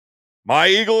My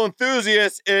Eagle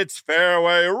enthusiasts, it's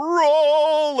Fairway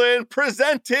Rolling,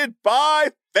 presented by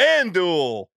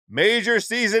FanDuel. Major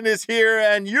season is here,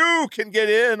 and you can get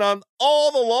in on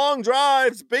all the long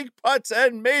drives, big putts,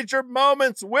 and major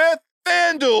moments with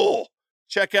FanDuel.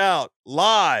 Check out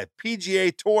live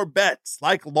PGA Tour bets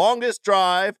like longest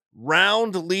drive,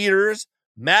 round leaders,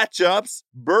 matchups,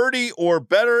 birdie or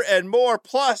better, and more.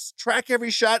 Plus, track every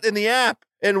shot in the app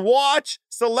and watch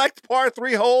select par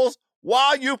 3 holes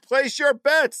while you place your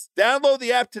bets. Download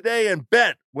the app today and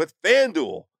bet with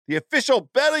FanDuel, the official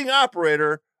betting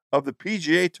operator of the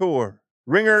PGA Tour.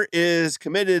 Ringer is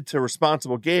committed to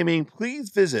responsible gaming. Please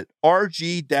visit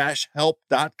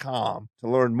rg-help.com to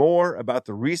learn more about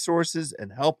the resources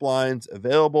and helplines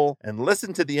available and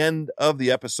listen to the end of the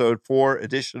episode for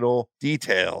additional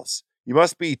details. You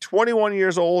must be 21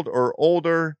 years old or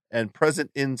older and present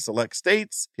in select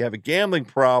states. If you have a gambling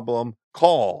problem,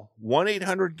 call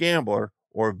 1-800-GAMBLER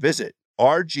or visit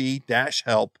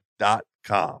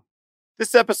rg-help.com.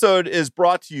 This episode is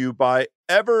brought to you by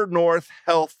Evernorth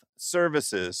Health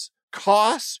Services.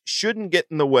 Costs shouldn't get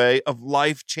in the way of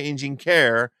life-changing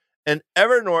care, and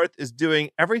Evernorth is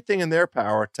doing everything in their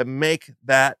power to make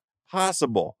that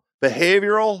possible.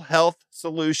 Behavioral health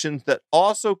solutions that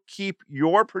also keep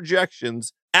your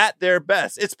projections at their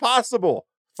best. It's possible.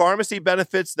 Pharmacy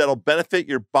benefits that'll benefit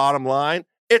your bottom line.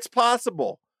 It's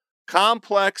possible.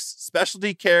 Complex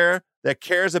specialty care that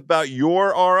cares about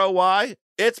your ROI.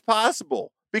 It's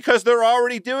possible because they're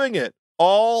already doing it,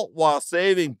 all while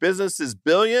saving businesses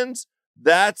billions.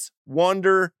 That's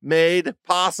Wonder made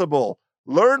possible.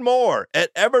 Learn more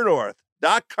at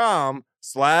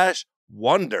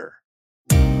evernorth.com/wonder.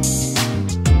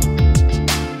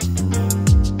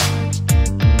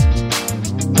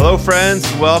 Hello, friends.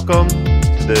 Welcome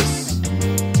to this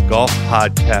golf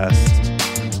podcast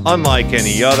unlike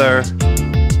any other.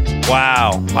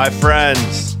 Wow, my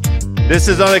friends, this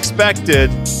is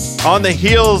unexpected. On the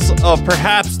heels of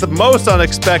perhaps the most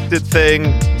unexpected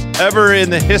thing ever in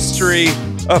the history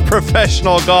of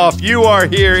professional golf, you are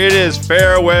here. It is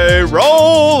Fairway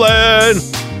Rolling,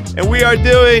 and we are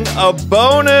doing a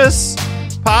bonus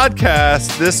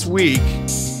podcast this week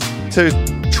to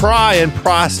try and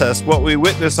process what we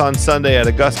witnessed on Sunday at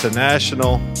Augusta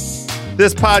National.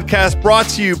 This podcast brought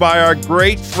to you by our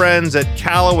great friends at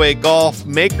Callaway Golf,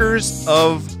 makers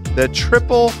of the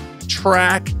Triple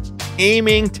Track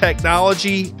aiming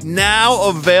technology, now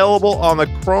available on the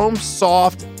Chrome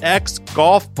Soft X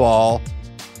golf ball.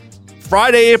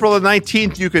 Friday, April the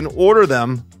 19th, you can order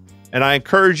them, and I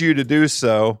encourage you to do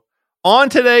so. On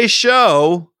today's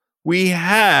show, we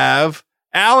have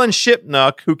Alan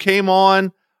Shipnuck, who came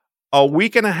on a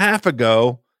week and a half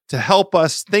ago to help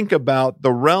us think about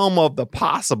the realm of the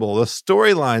possible, the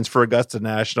storylines for Augusta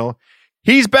National.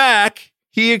 He's back.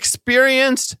 He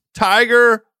experienced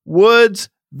Tiger Woods'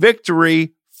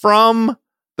 victory from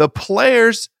the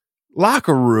players'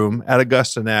 locker room at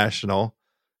Augusta National.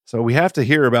 So we have to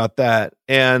hear about that.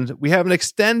 And we have an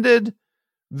extended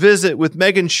visit with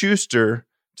Megan Schuster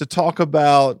to talk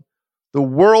about the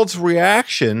world's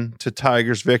reaction to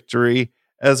Tiger's victory,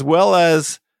 as well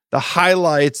as the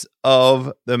highlights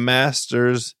of the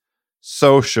Masters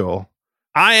social.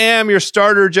 I am your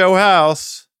starter, Joe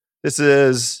House. This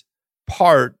is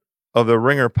part of the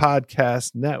Ringer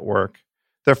Podcast Network.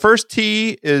 The first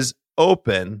tee is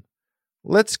open.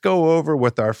 Let's go over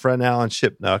with our friend Alan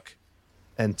Shipnuck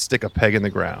and stick a peg in the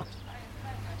ground.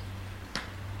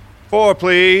 4,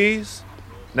 please.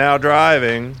 Now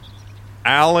driving,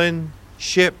 Alan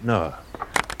Shipnuck.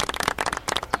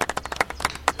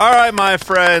 All right, my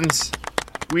friends,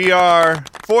 we are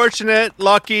fortunate,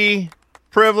 lucky,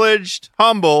 privileged,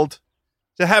 humbled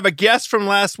to have a guest from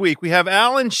last week. We have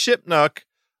Alan Shipnuck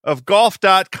of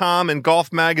golf.com and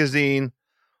Golf Magazine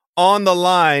on the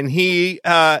line. He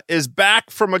is back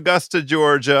from Augusta,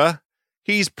 Georgia.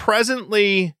 He's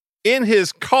presently in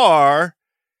his car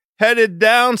headed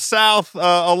down south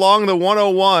along the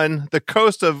 101, the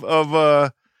coast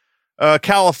of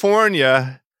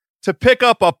California, to pick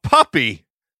up a puppy.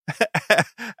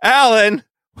 Alan,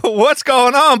 what's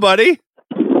going on, buddy?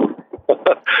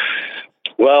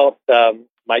 Well,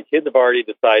 my kids have already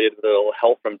decided, with a little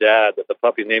help from Dad, that the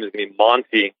puppy's name is going to be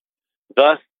Monty,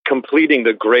 thus completing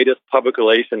the greatest public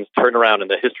relations turnaround in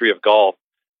the history of golf.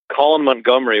 Colin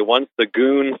Montgomery, once the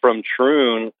goon from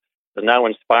Troon, is now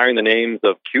inspiring the names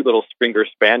of cute little Springer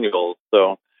Spaniels.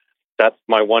 So that's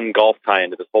my one golf tie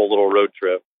into this whole little road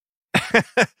trip.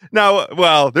 Now,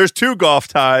 well, there's 2 golf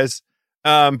ties.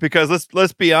 Because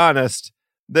let's be honest,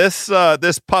 this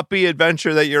puppy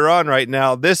adventure that you're on right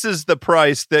now, this is the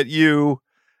price that you,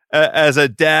 as a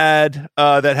dad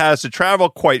that has to travel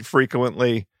quite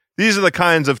frequently, these are the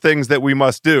kinds of things that we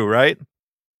must do, right?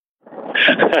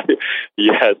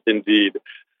 Yes, indeed.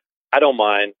 I don't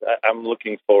mind. I'm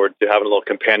looking forward to having a little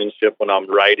companionship when I'm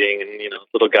writing, and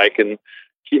little guy can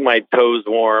keep my toes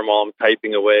warm while I'm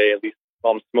typing away, at least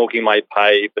while I'm smoking my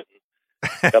pipe. And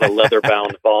got a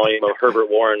leather-bound volume of Herbert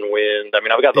Warren Wind. I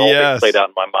mean, I've got the whole thing played out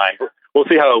in my mind. We'll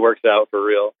see how it works out for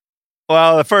real.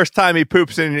 Well, the first time he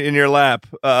poops in your lap,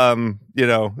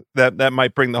 that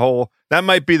might bring that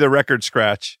might be the record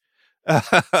scratch. That's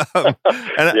just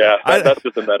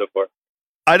a metaphor.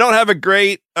 I don't have a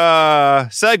great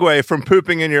segue from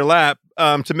pooping in your lap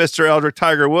to Mr. Eldrick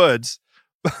Tiger Woods,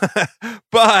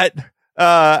 but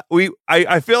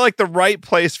I feel like the right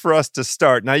place for us to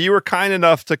start. Now, you were kind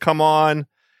enough to come on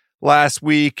last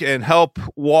week and help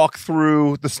walk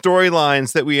through the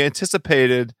storylines that we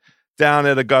anticipated down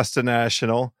at Augusta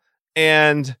National.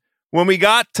 And when we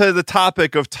got to the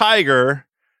topic of Tiger,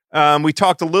 we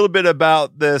talked a little bit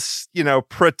about this,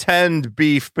 pretend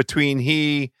beef between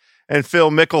he and Phil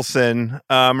Mickelson,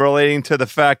 relating to the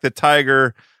fact that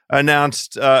Tiger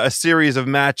announced a series of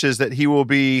matches that he will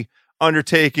be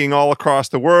undertaking all across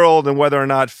the world, and whether or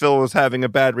not Phil was having a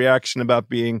bad reaction about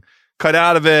being cut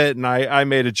out of it. And I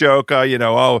made a joke,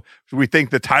 we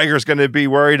think the Tiger's going to be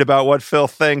worried about what Phil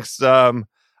thinks.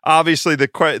 Obviously,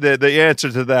 the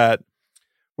answer to that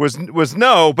was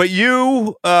no, but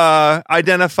you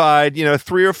identified,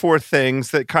 3 or 4 things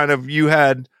that kind of you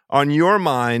had on your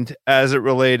mind as it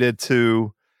related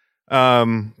to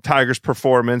Tiger's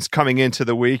performance coming into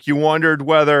the week. You wondered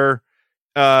whether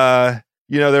there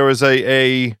was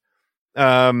a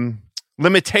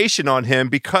limitation on him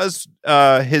because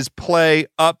his play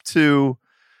up to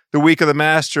the week of the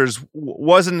Masters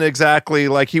wasn't exactly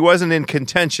like he wasn't in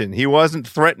contention. He wasn't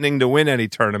threatening to win any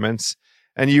tournaments.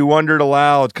 And you wondered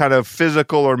aloud, kind of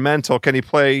physical or mental, can he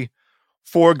play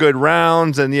 4 good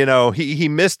rounds? And, he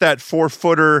missed that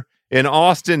 4-footer in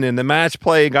Austin in the match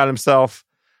play, got himself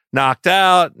knocked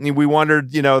out. And we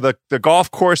wondered, the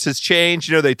golf course has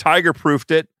changed. They Tiger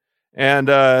proofed it. And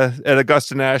at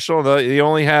Augusta National, he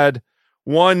only had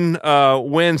 1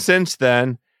 win since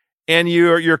then. And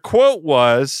your quote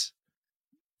was,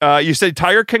 you said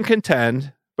Tiger can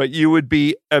contend, but you would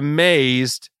be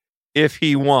amazed if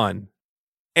he won.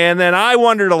 And then I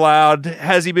wondered aloud,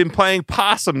 has he been playing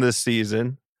possum this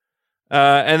season?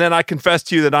 And then I confessed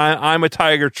to you that I'm a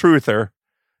Tiger truther.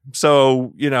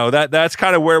 So, that's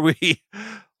kind of where we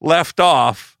left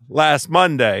off last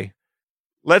Monday.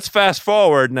 Let's fast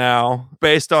forward now,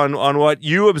 based on what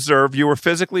you observed. You were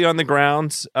physically on the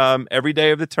grounds every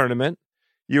day of the tournament.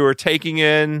 You were taking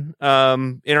in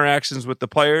interactions with the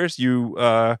players. You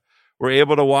were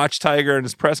able to watch Tiger in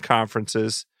his press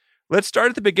conferences. Let's start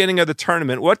at the beginning of the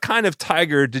tournament. What kind of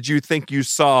Tiger did you think you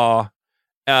saw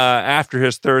after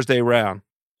his Thursday round?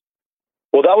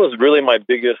 Well, that was really my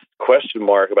biggest question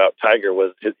mark about Tiger,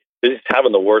 was he's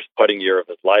having the worst putting year of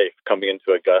his life coming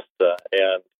into Augusta.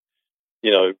 And,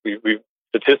 we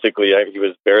statistically, he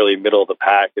was barely middle of the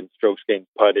pack in strokes gained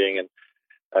putting, and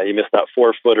he missed that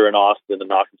 4-footer in Austin to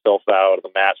knock himself out of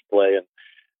the match play. And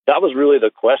that was really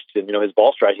the question. His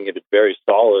ball striking had been very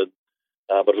solid.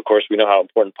 But of course, we know how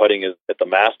important putting is at the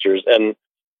Masters. And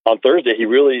on Thursday,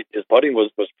 his putting was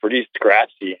pretty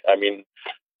scratchy. I mean,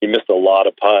 he missed a lot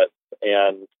of putts,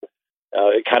 and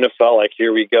it kind of felt like,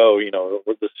 here we go.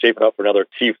 We're just shaping up for another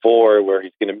T4 where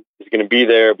he's gonna be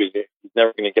there, but he's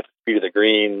never gonna get the speed of the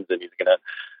greens, and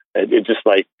it's just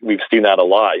like we've seen that a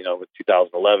lot. With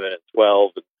 2011 and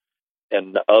 12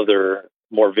 and other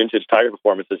more vintage Tiger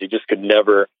performances, he just could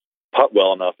never putt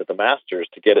well enough at the Masters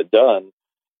to get it done.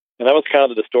 And that was kind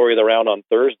of the story of the round on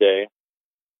Thursday.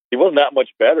 He wasn't that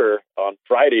much better on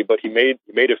Friday, but he made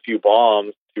a few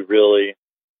bombs to really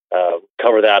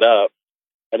cover that up.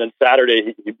 And then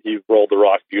Saturday, he rolled the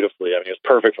rock beautifully. I mean, it was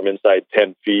perfect from inside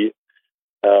 10 feet.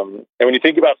 And when you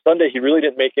think about Sunday, he really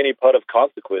didn't make any putt of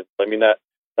consequence. I mean, that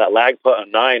lag putt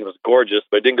on 9 was gorgeous,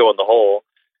 but it didn't go in the hole.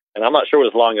 And I'm not sure what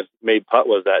his longest made putt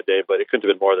was that day, but it couldn't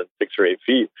have been more than 6 or 8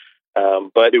 feet.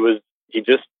 But he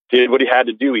just did what he had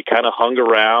to do. He kind of hung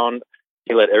around.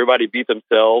 He let everybody beat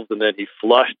themselves, and then he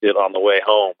flushed it on the way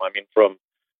home. I mean, from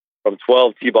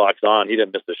 12 tee box on, he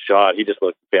didn't miss a shot. He just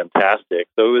looked fantastic.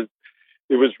 So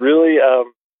it was really, it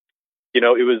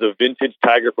was a vintage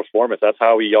Tiger performance. That's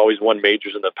how he always won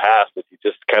majors in the past. Is he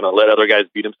just kind of let other guys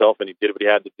beat himself, and he did what he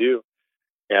had to do.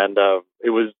 And I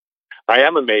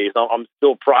am amazed. I'm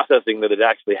still processing that it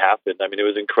actually happened. I mean, it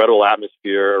was incredible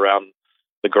atmosphere around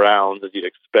the grounds, as you'd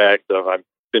expect. I've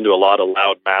been to a lot of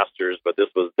loud Masters, but this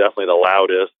was definitely the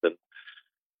loudest. And,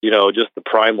 just the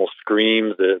primal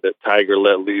screams that Tiger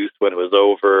let loose when it was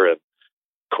over. And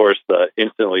course, the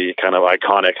instantly kind of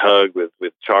iconic hug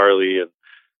with Charlie, and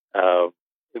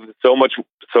so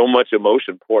much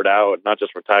emotion poured out, not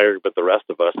just for Tiger, but the rest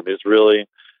of us. I mean, it's really,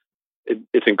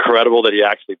 it's incredible that he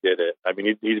actually did it. I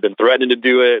mean, he's been threatening to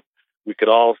do it. We could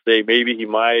all say maybe he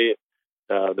might.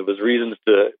 There was reasons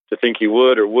to think he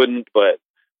would or wouldn't, but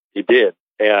he did.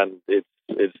 And it's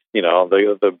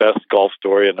the best golf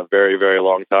story in a very, very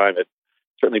long time. It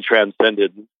certainly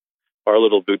transcended our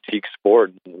little boutique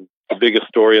sport, and the biggest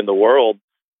story in the world,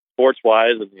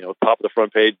 sports-wise, and top of the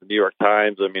front page of the New York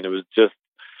Times. I mean, it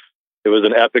was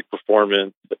an epic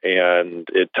performance, and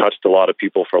it touched a lot of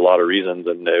people for a lot of reasons,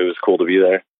 and it was cool to be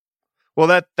there.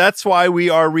 Well, that's why we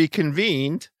are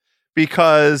reconvened,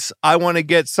 because I want to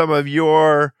get some of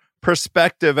your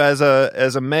perspective as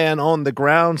a man on the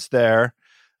grounds there.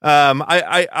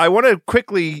 I want to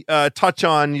quickly touch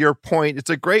on your point. It's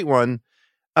a great one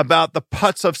about the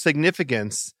putts of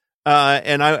significance.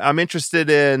 And I'm interested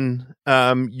in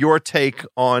your take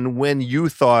on when you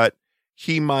thought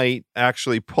he might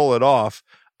actually pull it off.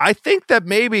 I think that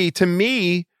maybe, to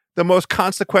me, the most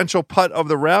consequential putt of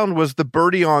the round was the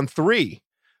birdie on 3,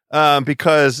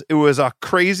 because it was a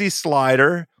crazy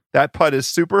slider. That putt is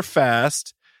super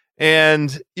fast,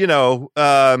 and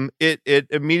it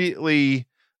immediately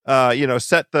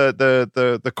set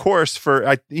the course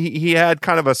for. He had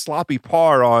kind of a sloppy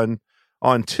par on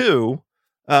 2.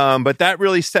 But that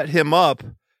really set him up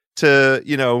to,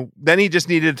 then he just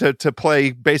needed to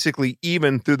play basically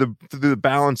even through the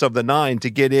balance of the 9 to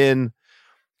get on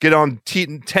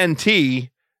 10T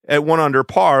at 1 under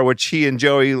par, which he and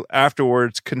Joey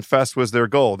afterwards confessed was their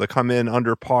goal, to come in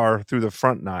under par through the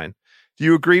front 9. Do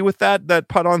you agree with that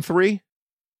putt on 3?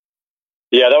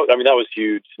 Yeah, that was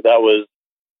huge. That was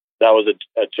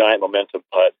a giant momentum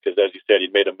putt, because, as you said,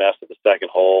 he'd made a mess of the second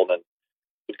hole, and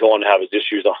he'd go on to have his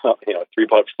issues on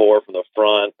 3-putt 4 from the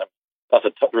front. That's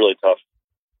a really tough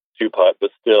 2-putt,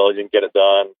 but still, he didn't get it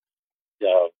done.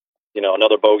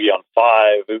 Another bogey on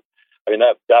 5. I mean,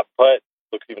 that putt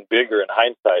looks even bigger in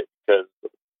hindsight, because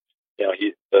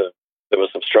there was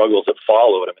some struggles that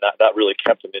followed. I mean, that really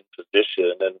kept him in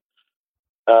position. And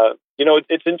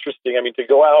it's interesting. I mean, to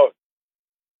go out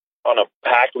on a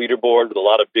packed leaderboard with a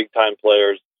lot of big time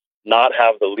players, not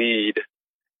have the lead,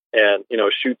 and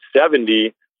shoot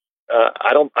 70.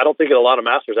 I don't think in a lot of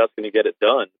Masters that's going to get it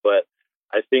done. But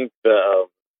I think the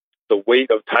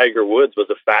weight of Tiger Woods was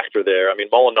a factor there. I mean,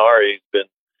 Molinari's been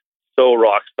so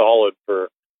rock solid for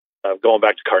going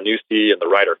back to Carnoustie and the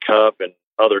Ryder Cup and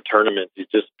other tournaments. He's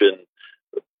just been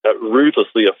a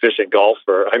ruthlessly efficient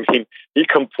golfer. I mean, he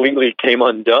completely came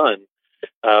undone.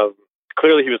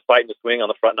 Clearly, he was fighting to swing on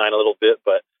the front 9 a little bit,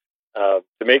 but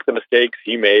to make the mistakes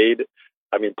he made,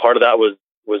 I mean, part of that was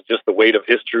just the weight of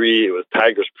history. It was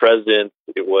Tiger's presence.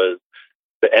 It was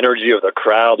the energy of the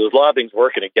crowd. There's a lot of things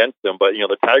working against him, but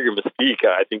the Tiger mystique,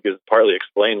 I think, is partly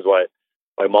explains why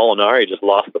Molinari just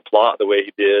lost the plot the way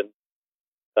he did.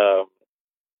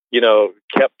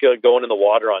 Koepka going in the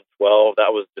water on 12.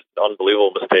 That was just an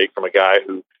unbelievable mistake from a guy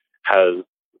who has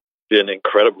been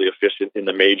incredibly efficient in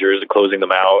the majors and closing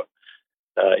them out.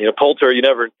 Poulter, you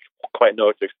never quite know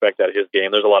what to expect out of his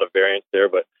game. There's a lot of variance there,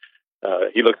 but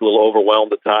he looked a little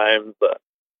overwhelmed at times.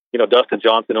 Dustin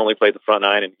Johnson only played the front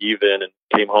 9 and even, and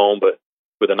came home, but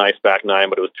with a nice back 9,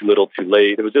 but it was too little, too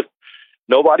late. It was just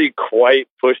nobody quite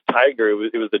pushed Tiger.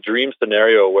 It was the dream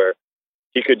scenario where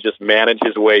he could just manage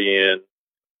his way in,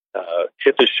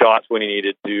 hit the shots when he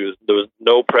needed to. There was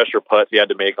no pressure putts he had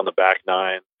to make on the back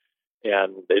 9,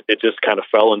 and it just kind of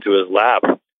fell into his lap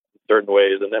in certain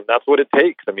ways. And then that's what it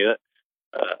takes. I mean,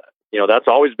 that's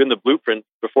always been the blueprint.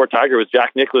 Before Tiger was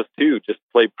Jack Nicklaus too. Just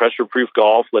play pressure-proof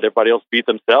golf, let everybody else beat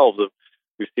themselves.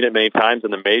 We've seen it many times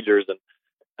in the majors, and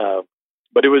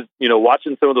but it was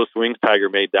watching some of those swings Tiger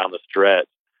made down the stretch.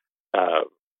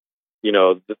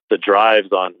 The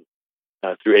drives on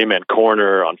through Amen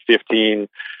Corner on 15.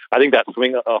 I think that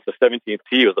swing off the 17th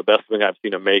tee was the best swing I've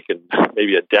seen him make in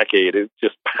maybe a decade. It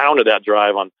just pounded that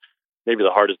drive on maybe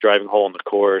the hardest driving hole in the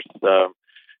course.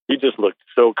 He just looked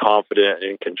so confident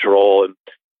and in control. And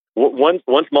once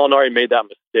Molinari made that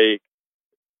mistake,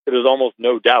 there was almost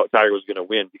no doubt Tiger was going to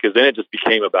win, because then it just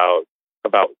became about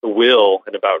the will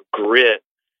and about grit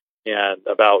and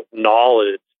about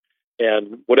knowledge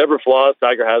and whatever flaws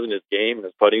Tiger has in his game and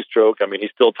his putting stroke. I mean,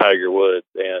 he's still Tiger Woods,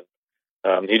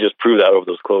 and he just proved that over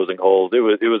those closing holes. It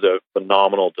was a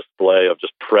phenomenal display of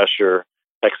just pressure,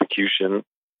 execution.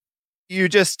 You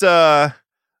just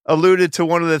alluded to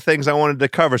one of the things I wanted to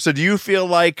cover. So do you feel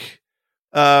like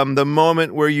the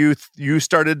moment where you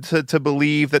started to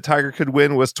believe that Tiger could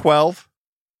win was 12?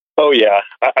 Oh yeah.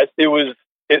 It was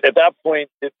at that point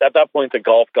the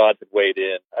golf gods had weighed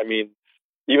in. I mean,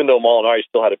 even though Molinari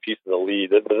still had a piece of the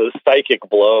lead, the psychic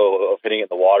blow of hitting it in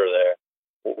the water there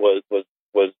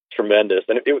was tremendous,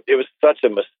 and it was such a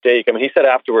mistake. I mean, he said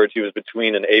afterwards he was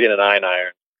between an 8 and a 9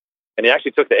 iron, and he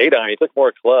actually took the 8 iron. He took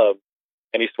more club,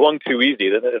 and he swung too easy.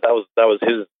 That was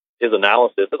his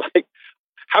analysis. It's like,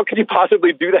 how could you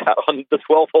possibly do that on the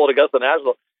 12th hole at Augusta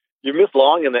National? You miss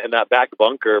long in that back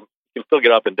bunker. You can still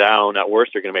get up and down. At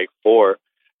worst, you're going to make 4.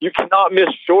 You cannot miss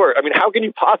short. I mean, how can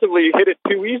you possibly hit it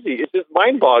too easy? It's just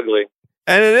mind-boggling.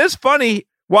 And it is funny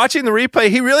watching the replay.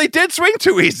 He really did swing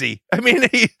too easy. I mean,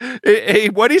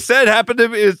 what he said happened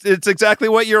to it's exactly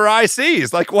what your eye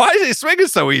sees. Like, why is he swinging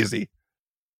so easy?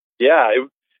 Yeah,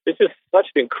 it's just such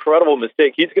an incredible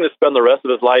mistake. He's going to spend the rest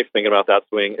of his life thinking about that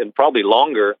swing, and probably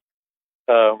longer.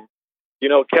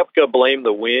 Koepka blamed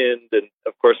the wind, and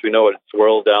of course we know it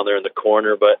swirled down there in the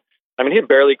corner. But I mean, he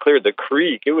barely cleared the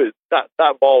creek. It was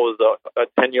that ball was a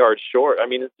 10 yards short. I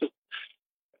mean, it's just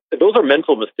those are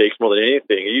mental mistakes more than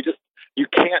anything. You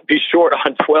can't be short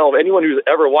on 12. Anyone who's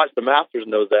ever watched the Masters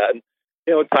knows that. And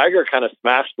Tiger kind of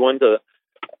smashed one to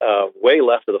way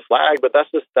left of the flag, but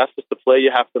that's just the play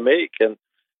you have to make. And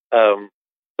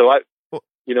Molinari,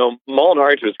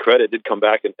 to his credit, did come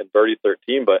back and birdie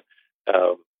 13, but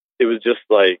it was just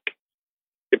like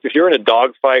if you're in a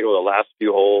dogfight with the last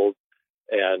few holes,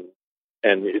 and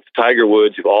it's Tiger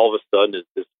Woods who all of a sudden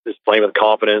is playing with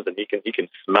confidence, and he can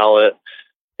smell it,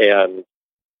 and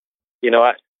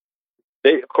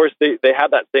they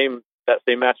had that same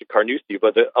match at Carnoustie,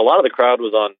 but a lot of the crowd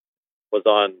was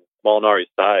on Molinari's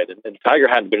side, and Tiger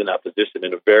hadn't been in that position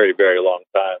in a very, very long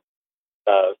time,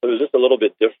 so it was just a little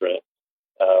bit different.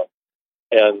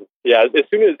 And yeah, as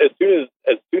soon as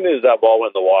that ball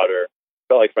went in the water, it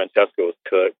felt like Francesco was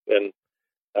cooked. And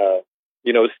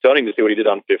it was stunning to see what he did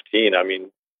on 15. I mean,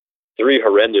 3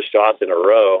 horrendous shots in a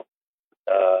row,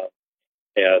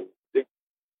 and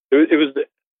it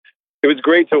was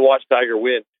great to watch Tiger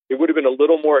win. It would have been a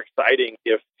little more exciting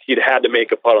if he'd had to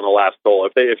make a putt on the last hole,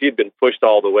 if he'd been pushed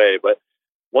all the way. But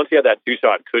once he had that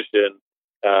 2-shot cushion,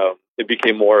 it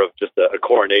became more of just a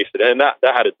coronation, and that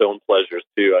had its own pleasures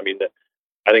too. I mean,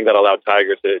 I think that allowed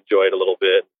Tiger to enjoy it a little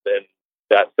bit, and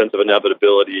that sense of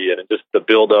inevitability and just the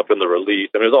build up and the release.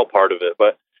 I mean, it was all part of it,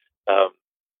 but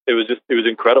it was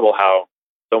incredible how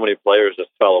so many players just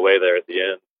fell away there at the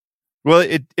end. Well,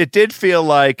 it did feel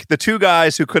like the 2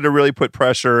 guys who could have really put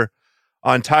pressure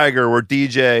on Tiger were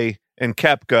DJ and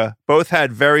Koepka. Both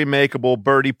had very makeable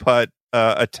birdie putt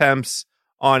attempts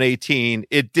on 18.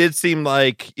 It did seem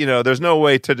like, there's no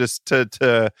way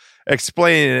to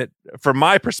explain it from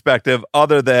my perspective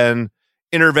other than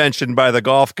intervention by the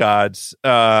golf gods.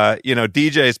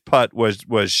 DJ's putt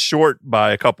was short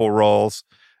by a couple rolls,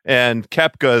 and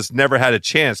Koepka's never had a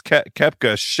chance.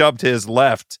 Koepka shoved his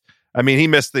left. I mean, he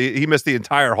missed the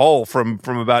entire hole from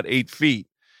about 8 feet.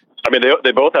 I mean,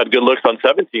 they both had good looks on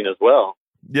 17 as well.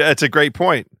 Yeah, it's a great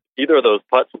point. Either of those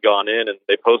putts have gone in, and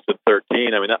they posted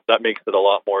 13. I mean, that makes it a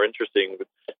lot more interesting.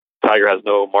 Tiger has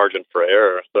no margin for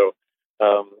error. So,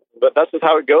 but that's just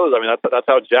how it goes. I mean, that's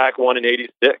how Jack won in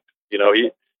 '86.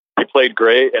 He played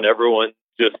great, and everyone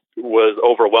just was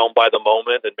overwhelmed by the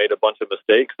moment and made a bunch of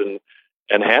mistakes and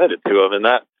handed it to him. And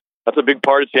that's a big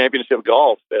part of championship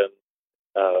golf. And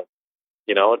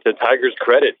to Tiger's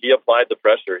credit, he applied the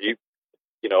pressure. He,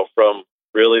 from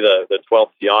really the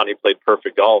 12th tee on, he played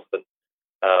perfect golf, and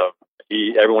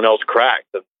everyone else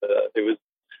cracked. And, there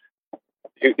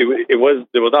was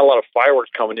not a lot of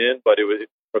fireworks coming in, but it was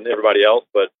from everybody else.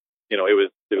 But it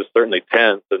was certainly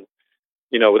tense, and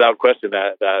without question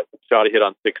that shot he hit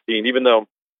on 16, even though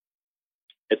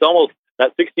it's almost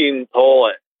that 16th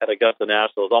hole at Augusta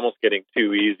National is almost getting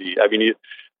too easy. I mean,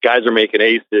 guys are making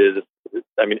aces.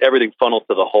 I mean, everything funnels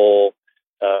to the hole.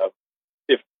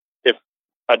 If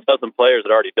a dozen players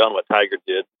had already done what Tiger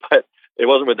did, but it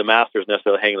wasn't with the Masters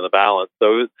necessarily hanging in the balance.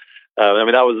 So, it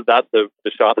was, that's the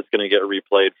shot that's going to get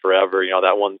replayed forever.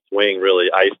 That one swing really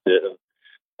iced it, and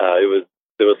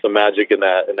there was some magic in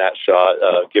that shot,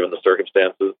 given the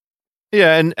circumstances.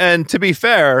 Yeah, and to be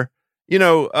fair,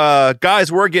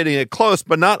 guys were getting it close,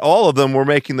 but not all of them were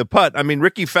making the putt. I mean,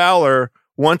 Ricky Fowler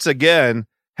once again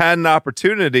had an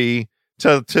opportunity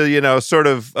to sort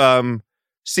of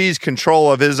seize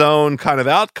control of his own kind of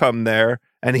outcome there,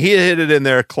 and he hit it in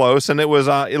there close, and it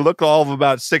looked all of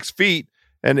about 6 feet,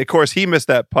 and of course he missed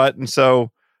that putt, and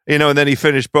so and then he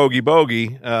finished bogey.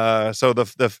 So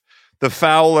the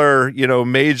Fowler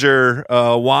major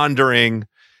wandering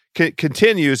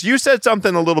continues. You said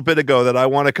something a little bit ago that I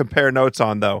want to compare notes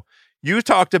on, though. You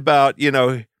talked about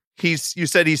you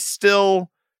said he's still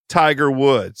Tiger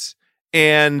Woods,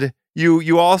 and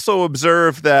you also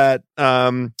observed that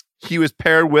he was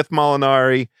paired with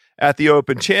Molinari, at the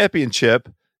Open Championship,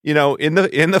 in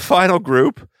the final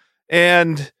group.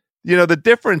 And, the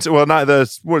difference, well, not the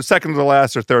second to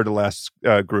last or third to last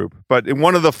group, but in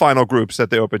one of the final groups at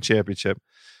the Open Championship.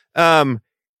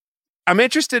 I'm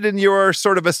interested in your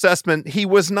sort of assessment. He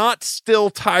was not still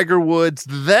Tiger Woods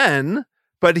then,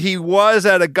 but he was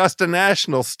at Augusta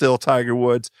National still Tiger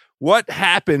Woods. What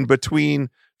happened between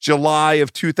July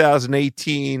of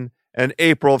 2018 and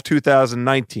April of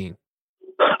 2019?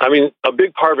 I mean, a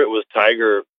big part of it was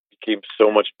Tiger became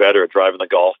so much better at driving the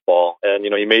golf ball. And,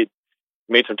 he made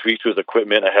some tweaks to his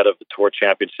equipment ahead of the Tour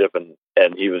Championship, and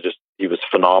he was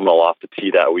phenomenal off the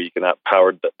tee that week, and that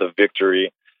powered the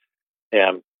victory.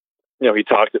 And, he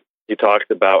talked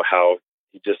about how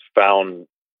he just found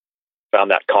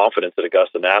that confidence at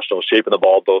Augusta National, shaping the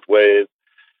ball both ways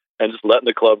and just letting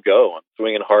the club go and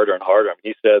swinging harder and harder. I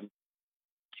mean, he said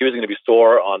he was going to be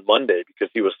sore on Monday because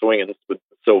he was swinging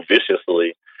so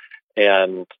viciously.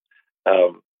 And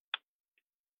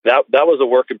that was a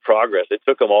work in progress. It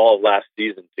took him all of last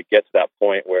season to get to that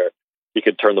point where he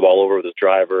could turn the ball over with his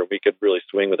driver. We could really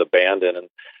swing with abandon. And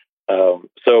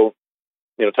so,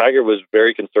 Tiger was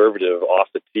very conservative off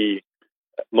the tee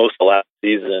most of the last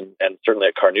season, and certainly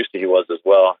at Carnoustie he was as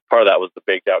well. Part of that was the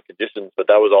baked out conditions, but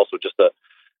that was also just a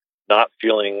not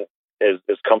feeling as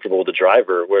comfortable with the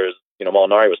driver, whereas,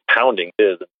 Molinari was pounding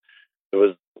his. That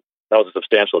was a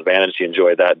substantial advantage he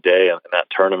enjoyed that day in that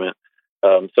tournament.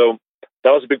 So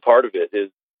that was a big part of it is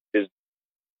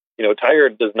Tiger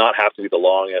does not have to be the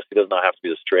longest. He does not have to be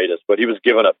the straightest, but he was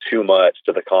giving up too much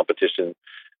to the competition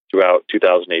throughout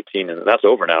 2018, and that's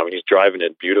over now. I mean, he's driving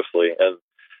it beautifully. And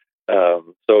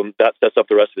so that sets up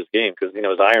the rest of his game because,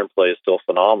 his iron play is still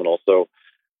phenomenal. So,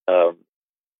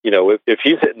 if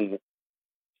he's hitting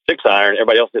 6 iron,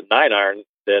 everybody else hitting 9 iron,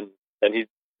 then he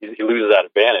loses that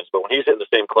advantage. But when he's hitting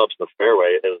the same clubs in the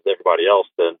fairway as everybody else,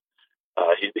 then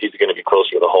he's going to be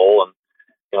closer to the hole. And,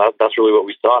 that's really what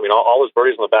we saw. I mean, all his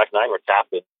birdies on the back 9 were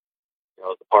tapping.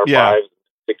 The par 5s,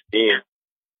 16.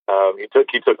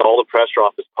 He took all the pressure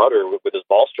off his putter with his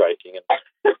ball striking. And,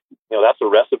 that's a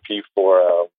recipe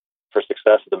for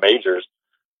success at the majors.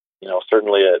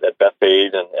 Certainly at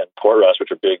Bethpage and Portrush,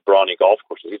 which are big, brawny golf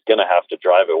courses, he's going to have to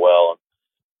drive it well.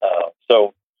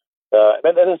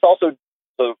 And then it's also,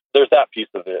 so there's that piece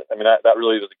of it. I mean, that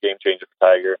really was a game changer for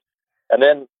Tiger. And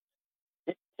then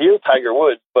he is Tiger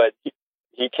Woods, but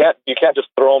you can't just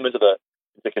throw him into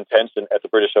contention at the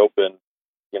British Open,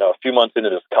 a few months into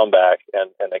this comeback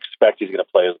and expect he's going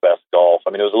to play his best golf. I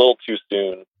mean, it was a little too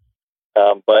soon,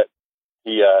 but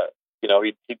he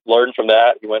learned from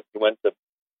that. He went to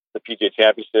the PGA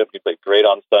Championship. He played great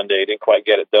on Sunday. Didn't quite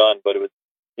get it done, but it was,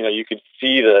 you could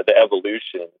see the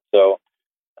evolution. So,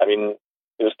 I mean,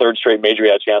 it was third straight major he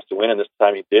had a chance to win, and this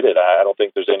time he did it. I don't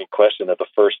think there's any question that the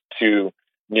first 2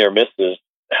 near misses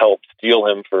helped steel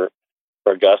him for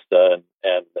Augusta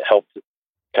and helped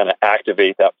kind of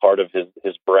activate that part of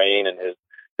his brain and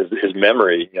his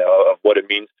memory, of what it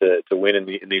means to win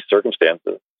in these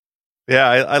circumstances. Yeah,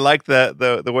 I like that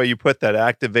the way you put that,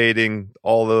 activating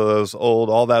all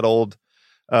that old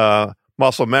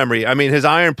muscle memory. I mean, his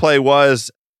iron play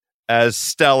was as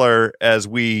stellar as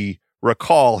we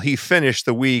recall. He finished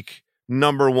the week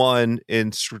number 1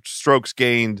 in strokes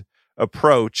gained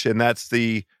approach, and that's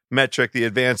the metric, the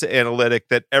advanced analytic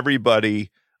that everybody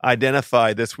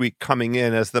identified this week coming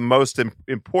in as the most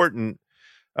important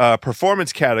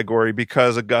performance category,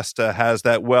 because Augusta has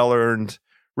that well-earned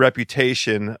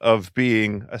reputation of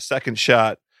being a second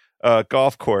shot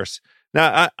golf course.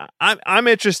 Now, I'm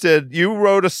interested. You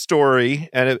wrote a story,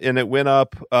 and it went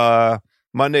up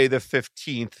Monday the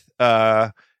 15th,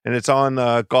 and it's on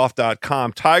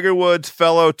golf.com. Tiger Woods'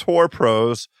 fellow tour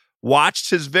pros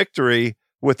watched his victory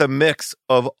with a mix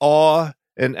of awe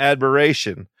and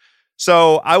admiration.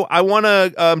 So I want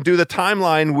to do the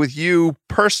timeline with you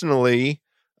personally,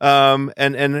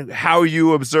 and how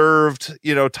you observed,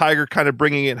 Tiger kind of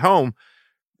bringing it home.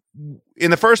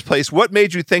 In the first place, what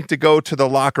made you think to go to the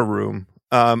locker room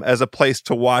as a place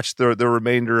to watch the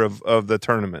remainder of the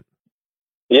tournament?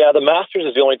 Yeah, the Masters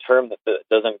is the only term that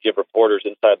doesn't give reporters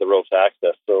inside the ropes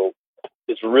access. So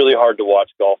it's really hard to watch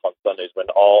golf on Sundays when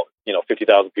all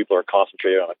 50,000 people are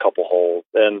concentrated on a couple holes.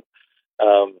 And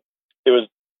it was.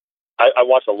 I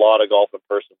watch a lot of golf in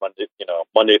person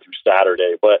Monday through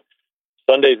Saturday, but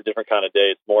Sunday's a different kind of day.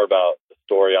 It's more about the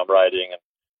story I'm writing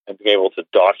and being able to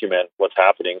document what's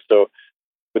happening. So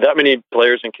with that many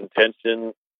players in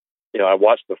contention, I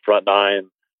watched the front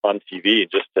 9 on TV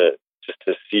just to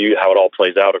see how it all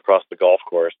plays out across the golf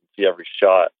course and see every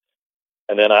shot.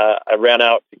 And then I ran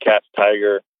out to catch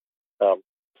Tiger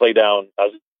play down. I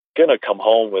was going to come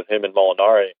home with him and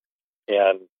Molinari,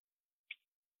 and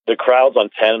the crowds on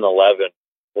 10 and 11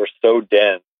 were so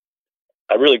dense.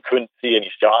 I really couldn't see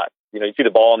any shots. You see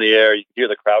the ball in the air, you could hear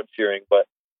the crowd cheering, but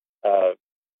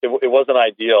it wasn't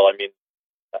ideal. I mean,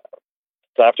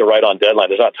 so after right on deadline,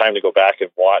 there's not time to go back and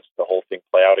watch the whole thing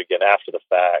play out again after the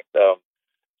fact. So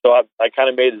I kind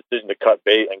of made the decision to cut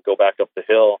bait and go back up the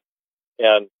hill.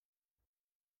 And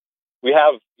we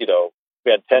have,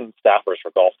 we had 10 staffers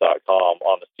for golf.com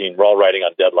on the scene. We're all writing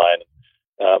on deadline.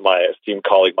 My esteemed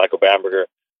colleague, Michael Bamberger,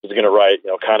 was going to write,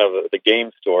 kind of the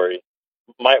game story.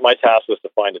 My task was to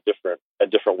find a different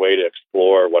way to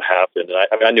explore what happened.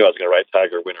 And I knew I was going to write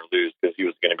Tiger win or lose because he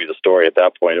was going to be the story at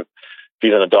that point. If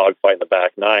he's in a dogfight in the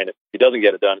back nine, if he doesn't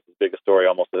get it done, it's as big a story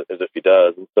almost as if he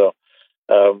does. And so,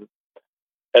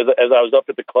 as I was up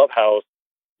at the clubhouse,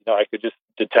 I could just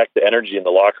detect the energy in the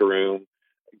locker room.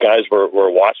 Guys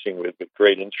were watching with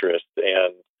great interest,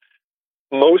 and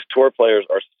most tour players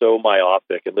are so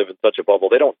myopic and live in such a bubble.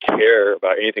 They don't care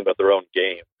about anything but their own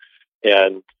game.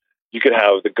 And you could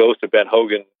have the ghost of Ben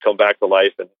Hogan come back to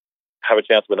life and have a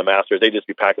chance to win the Masters. They'd just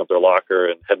be packing up their locker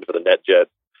and heading for the NetJets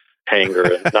hangar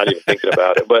and not even thinking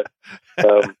about it. But,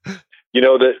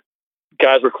 the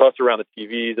guys were clustered around the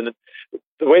TVs. And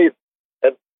the way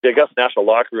at the Augusta National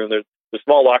locker room, there's a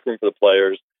small locker room for the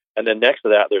players. And then next to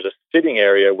that, there's a sitting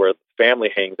area where the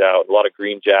family hangs out, a lot of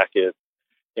green jackets.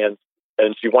 And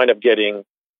so you wind up getting,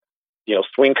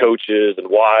 swing coaches and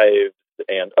wives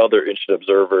and other interested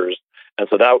observers. And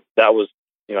so that was,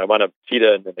 I wound up,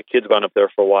 Tita and the kids wound up there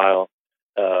for a while.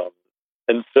 And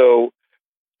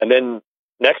then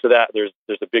next to that, there's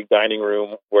a big dining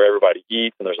room where everybody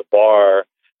eats, and there's a bar.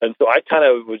 And so I kind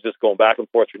of was just going back and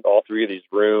forth through all three of these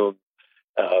rooms,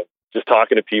 just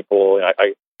talking to people.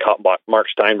 I caught Mark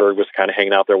Steinberg was kind of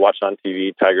hanging out there watching on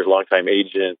TV, Tiger's longtime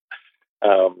agent.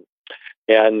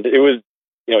 And it was,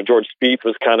 George Spieth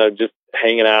was kind of just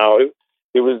hanging out.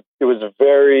 It was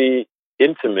very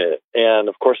intimate. And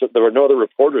of course, there were no other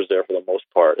reporters there for the most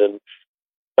part. And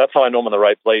that's how I know I'm in the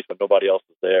right place when nobody else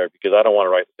is there, because I don't want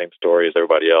to write the same story as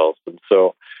everybody else. And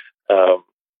so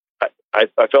I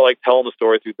felt like telling the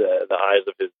story through the eyes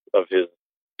of his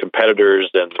competitors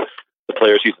and the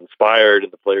players he's inspired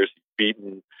and the players he's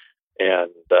beaten,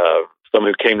 and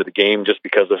someone who came to the game just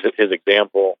because of his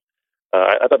example.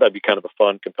 I thought that'd be kind of a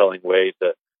fun, compelling way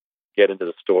to get into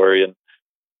the story. And,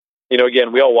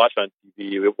 again, we all watch on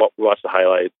TV, we watch the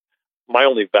highlights. My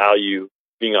only value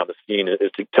being on the scene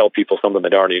is to tell people something they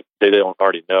don't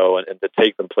already know, and to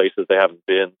take them places they haven't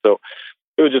been. So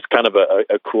it was just kind of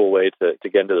a cool way to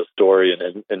get into the story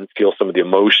and feel some of the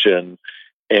emotion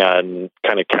and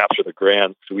kind of capture the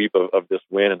grand sweep of this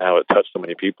win and how it touched so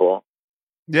many people.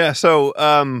 Yeah. So,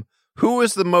 who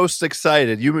was the most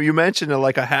excited? You mentioned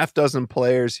like a half dozen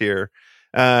players here,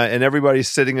 and everybody's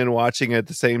sitting and watching at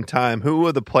the same time. Who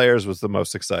of the players was the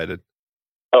most excited?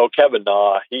 Oh, Kevin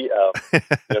Na. He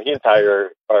and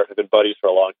Tiger have been buddies for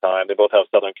a long time. They both have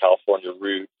Southern California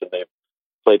roots, and they've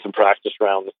played some practice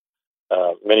rounds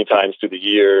many times through the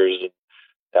years.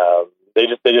 And they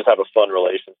just have a fun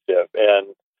relationship.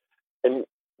 And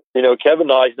Kevin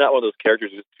Na, he's not one of those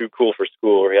characters who's too cool for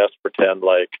school, where he has to pretend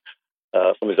like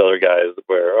some of these other guys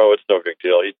where, it's no big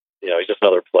deal. He's just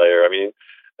another player. I mean,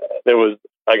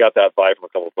 I got that vibe from a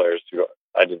couple of players who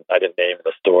I didn't name in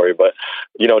the story, but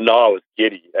Na was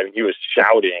giddy. I mean, he was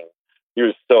shouting. He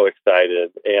was so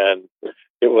excited, and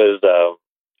it was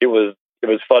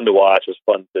fun to watch. It was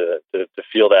fun to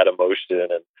feel that emotion,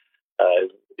 and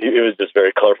it was just a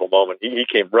very colorful moment. He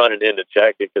came running in to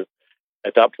check it, because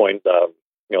at that point,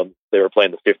 they were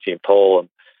playing the 15th hole, and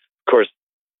of course,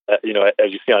 as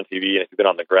you see on TV and if you've been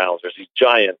on the grounds, there's these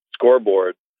giant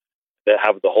scoreboards that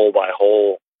have the hole by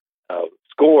hole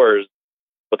scores,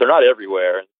 but they're not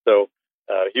everywhere. And so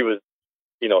he was,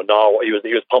 he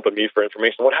was pumping me for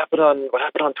information. What happened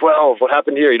on 12? What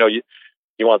happened here? He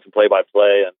wants some play by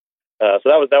play, and so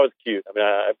that was cute. I mean,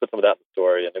 I put some of that in the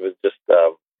story, and it was just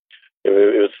it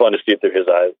was fun to see it through his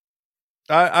eyes.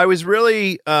 I was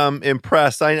really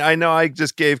impressed. I know I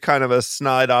just gave kind of a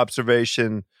snide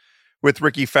observation with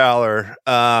Rickie Fowler,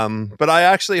 but I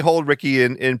actually hold Rickie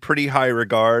in pretty high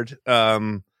regard.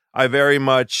 I very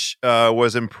much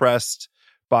was impressed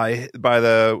by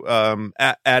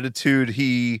the attitude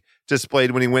he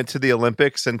displayed when he went to the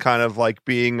Olympics, and kind of like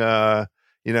being a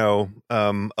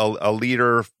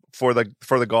leader for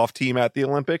the golf team at the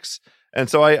Olympics. And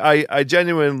so I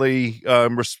genuinely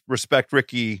respect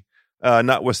Rickie,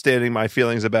 notwithstanding my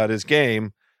feelings about his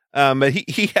game. But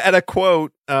he had a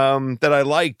quote that I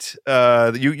liked.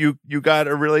 You got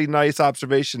a really nice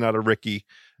observation out of Rickie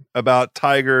about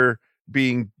Tiger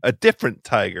being a different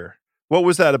Tiger. What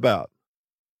was that about?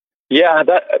 Yeah,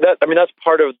 that's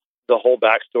part of the whole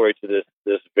backstory to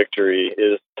this victory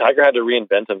is Tiger had to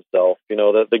reinvent himself.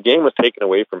 The game was taken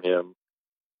away from him,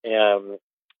 and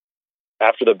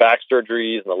after the back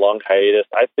surgeries and the long hiatus,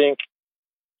 I think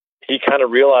he kind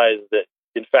of realized that,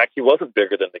 in fact, he wasn't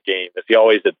bigger than the game, as he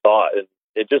always had thought, and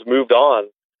it just moved on.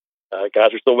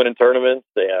 Guys were still winning tournaments,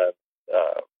 and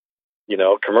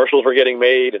commercials were getting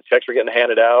made, and checks were getting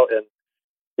handed out, and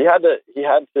he had to.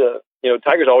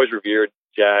 Tiger's always revered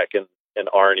Jack and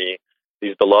Arnie,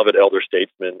 these beloved elder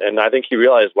statesmen, and I think he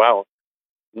realized, wow,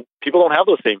 people don't have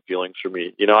those same feelings for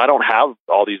me. I don't have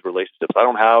all these relationships. I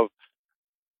don't have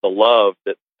the love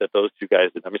that those two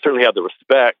guys did. I mean, certainly had the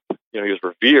respect. He was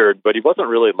revered, but he wasn't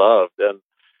really loved. And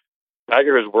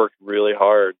Tiger has worked really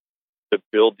hard to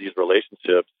build these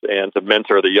relationships and to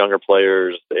mentor the younger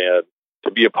players and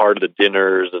to be a part of the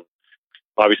dinners. And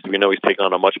obviously, we know he's taken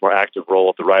on a much more active role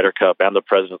at the Ryder Cup and the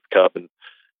President's Cup, and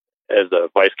as a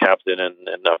vice captain and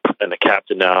the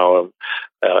captain now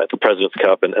at the President's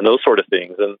Cup and those sort of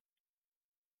things.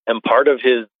 And part of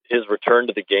his return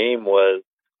to the game was,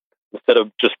 instead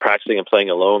of just practicing and playing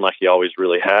alone like he always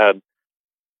really had,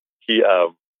 he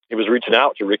was reaching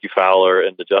out to Ricky Fowler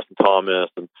and to Justin Thomas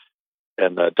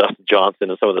and Dustin Johnson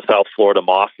and some of the South Florida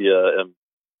mafia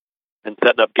and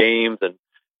setting up games and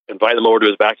inviting them over to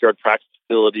his backyard practice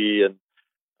facility. And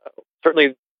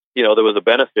certainly, there was a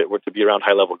benefit to be around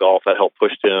high level golf that helped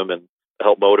push him and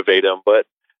helped motivate him. But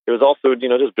it was also,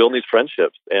 just building these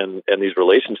friendships and these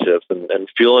relationships and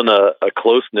feeling a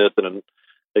closeness that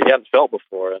he hadn't felt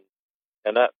before.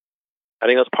 And that, I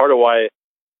think that's part of why,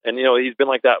 and he's been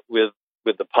like that with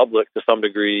the public to some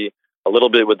degree, a little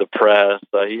bit with the press.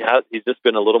 He's just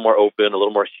been a little more open, a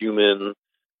little more human,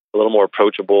 a little more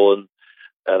approachable, and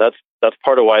that's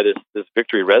part of why this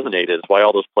victory resonated. It's why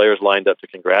all those players lined up to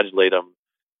congratulate him,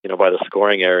 by the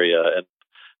scoring area, and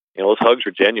those hugs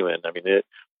were genuine. I mean,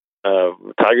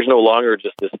 Tiger's no longer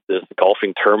just this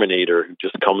golfing Terminator who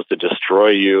just comes to destroy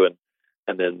you,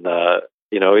 and then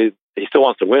he still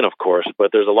wants to win, of course,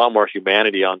 but there's a lot more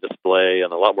humanity on display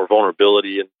and a lot more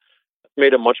vulnerability, and it's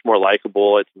made him much more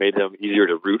likable. It's made him easier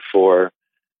to root for.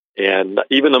 And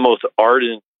even the most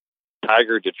ardent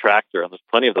Tiger detractor, and there's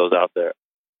plenty of those out there,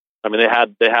 I mean, they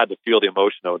had to feel the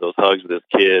emotion of those hugs with his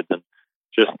kids and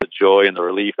just the joy and the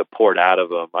relief that poured out of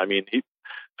him. I mean, this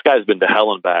guy's been to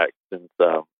hell and back since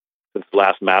the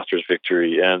last Masters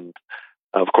victory. And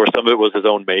of course, some of it was his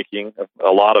own making,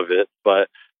 a lot of it, but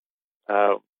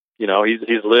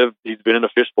he's been in a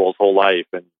fishbowl his whole life,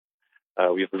 and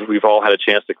we've all had a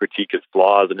chance to critique his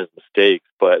flaws and his mistakes.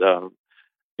 But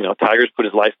Tiger's put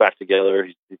his life back together.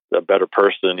 He's a better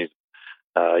person. He's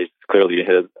clearly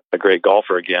a great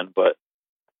golfer again. But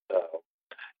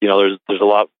there's a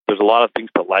lot of things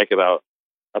to like about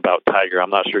Tiger. I'm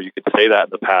not sure you could say that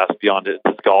in the past beyond his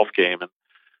golf game. And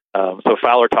so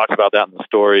Fowler talked about that in the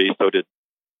story. So did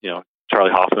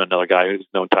Charlie Hoffman, another guy who's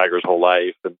known Tiger his whole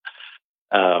life, and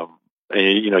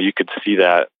you could see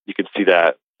that.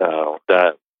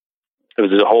 That it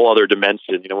was a whole other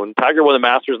dimension. When Tiger won the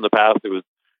Masters in the past, it was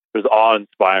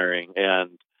awe-inspiring,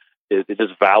 and it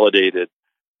just validated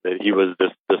that he was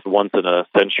this once in a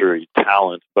century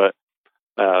talent. But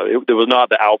it was not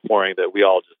the outpouring that we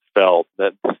all just felt,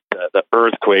 that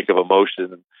earthquake of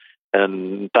emotion,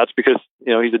 and that's because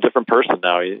he's a different person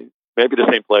now. He may be the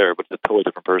same player, but he's a totally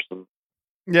different person.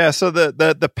 Yeah. So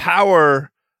the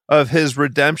power of his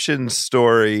redemption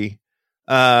story,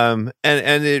 looking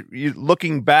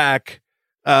back,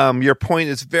 your point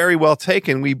is very well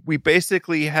taken. We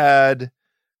basically had,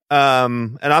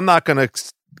 and I'm not going to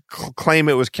claim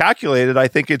it was calculated. I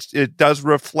think it does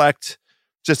reflect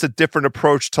just a different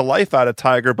approach to life out of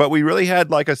Tiger, but we really had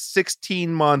like a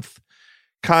 16-month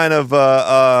kind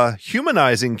of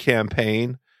humanizing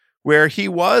campaign where he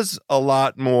was a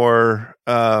lot more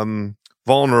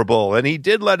vulnerable, and he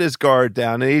did let his guard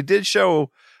down, and he did show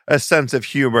a sense of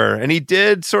humor, and he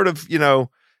did sort of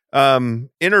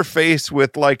interface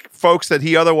with like folks that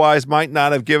he otherwise might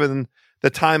not have given the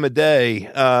time of day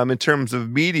in terms of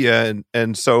media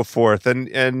and so forth,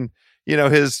 and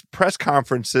his press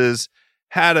conferences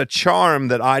had a charm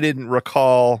that I didn't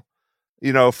recall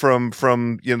from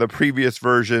the previous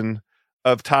version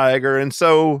of Tiger. And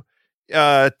so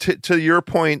to your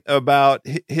point about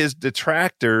his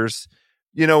detractors,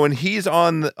 when he's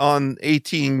on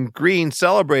 18 green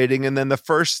celebrating, and then the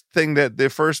first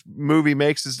move he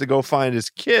makes is to go find his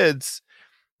kids,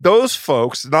 those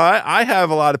folks. Now I have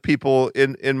a lot of people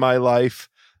in my life.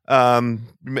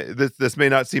 This may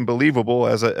not seem believable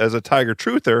as a Tiger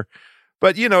truther,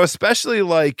 but especially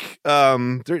like a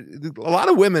lot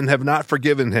of women have not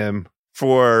forgiven him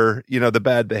for the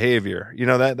bad behavior.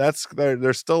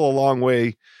 There's still a long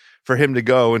way for him to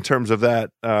go in terms of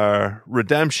that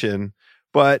redemption.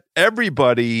 But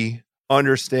everybody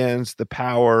understands the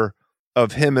power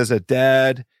of him as a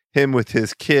dad, him with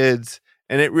his kids,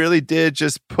 and it really did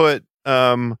just put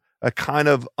a kind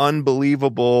of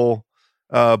unbelievable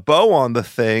bow on the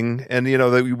thing. And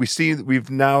that we've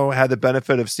now had the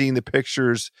benefit of seeing the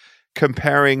pictures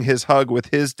comparing his hug with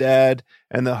his dad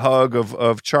and the hug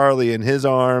of Charlie in his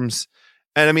arms.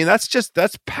 And I mean,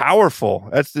 that's powerful.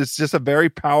 It's just a very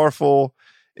powerful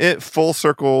full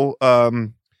circle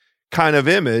kind of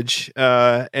image.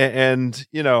 I'm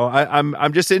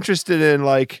just interested in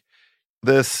like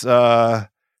this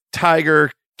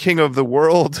Tiger King of the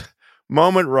World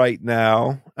moment right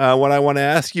now. What I want to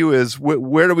ask you is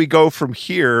where do we go from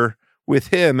here with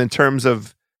him in terms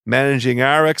of managing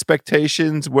our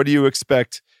expectations? What do you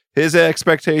expect his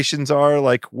expectations are?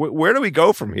 Like, where do we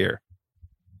go from here?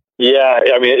 Yeah,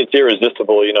 I mean, it's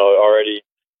irresistible. Already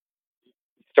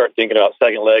start thinking about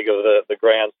second leg of the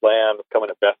Grand Slam coming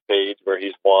at Bethpage where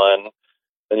he's won.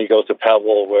 Then he goes to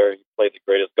Pebble where he played the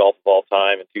greatest golf of all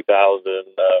time in 2000.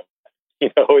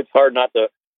 It's hard not to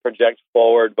project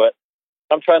forward, but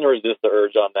I'm trying to resist the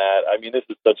urge on that. I mean, this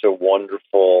is such a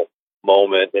wonderful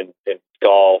moment in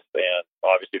golf, and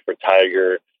obviously for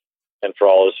Tiger and for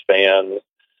all his fans.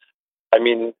 I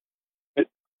mean,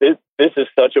 this is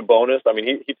such a bonus. I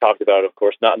mean, he talked about, of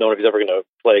course, not knowing if he's ever going to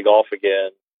play golf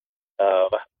again.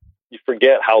 You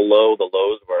forget how low the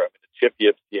lows were. I mean, the chip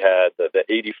yips he had, the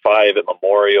 85 at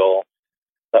Memorial,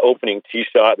 the opening tee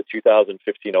shot, the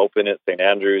 2015 Open at St.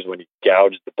 Andrews when he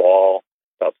gouged the ball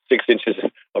about 6 inches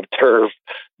of turf,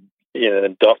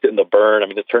 and duffed it in the burn. I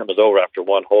mean, the tournament was over after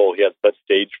one hole. He had such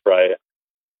stage fright,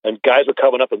 and guys were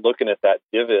coming up and looking at that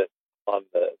divot on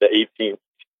the 18th,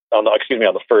 on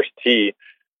the first tee,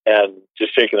 and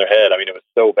just shaking their head. I mean, it was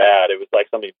so bad. It was like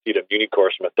something you'd see at a muni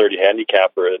course from a 30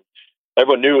 handicapper, and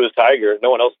everyone knew it was Tiger.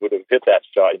 No one else would have hit that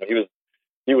shot.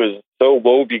 He was so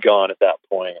woebegone at that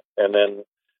point, and then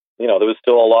there was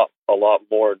still a lot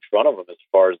more in front of him as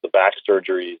far as the back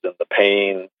surgeries and the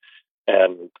pain,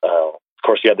 and of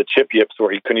course he had the chip yips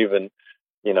where he couldn't even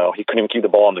keep the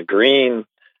ball on the green.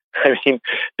 I mean,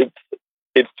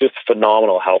 it's just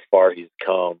phenomenal how far he's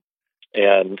come,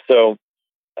 and so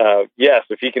yes,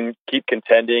 if he can keep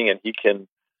contending and he can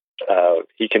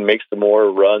make some more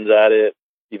runs at it,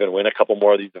 even win a couple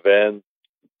more of these events,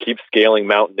 keep scaling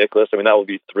Mount Nicholas. I mean, that would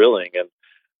be thrilling, and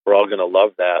we're all going to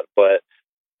love that. But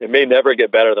it may never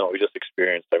get better than what we just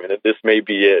experienced. I mean, this may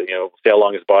be it. See how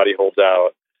long his body holds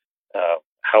out,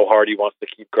 how hard he wants to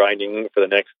keep grinding for the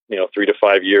next 3 to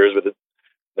 5 years with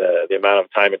the amount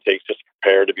of time it takes just to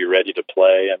prepare to be ready to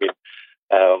play. I mean,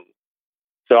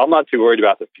 so I'm not too worried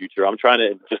about the future. I'm trying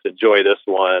to just enjoy this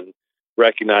one,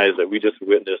 recognize that we just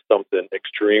witnessed something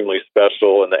extremely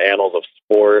special in the annals of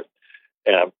sport,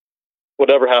 and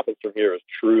whatever happens from here is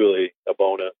truly a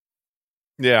bonus.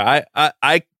 Yeah,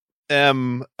 I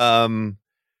am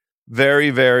very,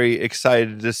 very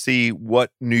excited to see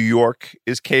what New York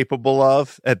is capable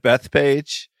of at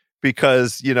Bethpage,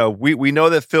 because we know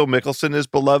that Phil Mickelson is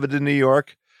beloved in New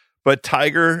York, but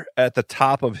Tiger at the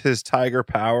top of his Tiger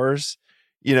powers,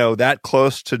 that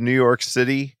close to New York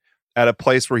City at a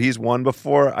place where he's won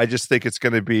before, I just think it's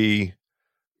going to be,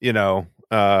 an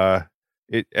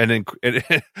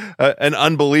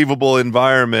unbelievable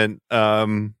environment.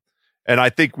 And I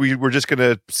think we're just going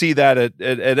to see that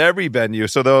at every venue.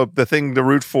 So the thing to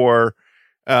root for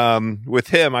with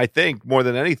him, I think, more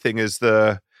than anything, is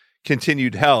the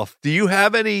continued health. Do you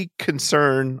have any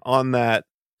concern on that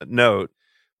note?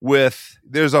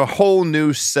 There's a whole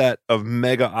new set of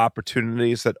mega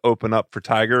opportunities that open up for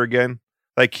Tiger again.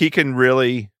 Like, he can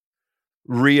really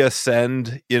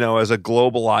reascend, as a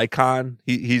global icon.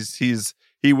 He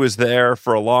was there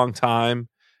for a long time,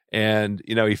 and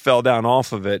he fell down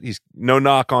off of it. He's no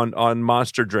knock on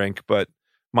Monster Drink, but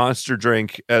Monster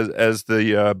Drink as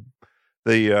the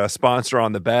sponsor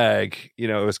on the bag,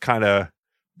 it was kind of,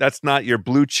 that's not your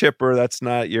blue chipper. That's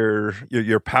not your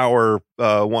power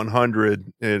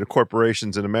 100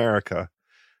 corporations in America.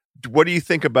 What do you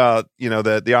think about,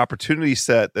 the opportunity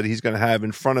set that he's going to have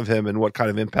in front of him, and what kind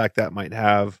of impact that might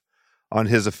have on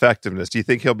his effectiveness? Do you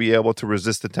think he'll be able to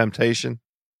resist the temptation?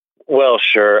 Well,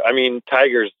 sure. I mean,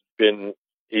 Tiger's been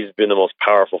the most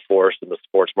powerful force in the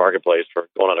sports marketplace for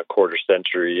going on a quarter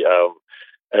century.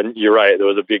 And you're right, there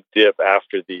was a big dip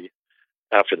after the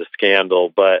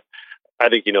scandal, but I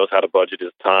think he knows how to budget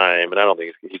his time, and I don't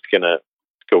think he's going to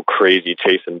go crazy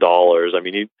chasing dollars. I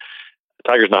mean,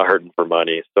 Tiger's not hurting for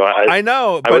money, so I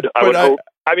know. I would hope.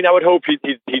 I mean, I would hope he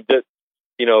did.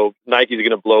 Nike's going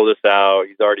to blow this out.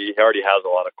 He already has a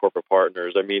lot of corporate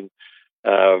partners. I mean,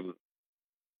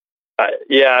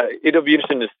 Yeah, it'll be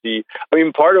interesting to see. I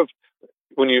mean, part of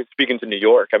when you're speaking to New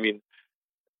York, I mean,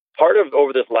 part of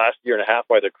over this last year and a half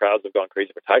why the crowds have gone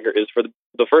crazy for Tiger is for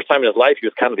the first time in his life, he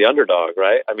was kind of the underdog,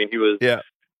 right? I mean, he was. Yeah.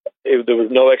 There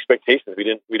was no expectations. We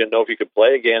didn't know if he could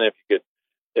play again,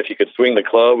 if he could swing the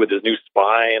club with his new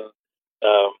spine.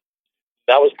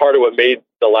 That was part of what made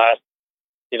the last,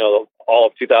 all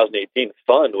of 2018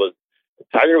 fun. Was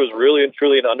Tiger was really and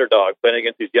truly an underdog playing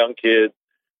against these young kids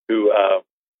who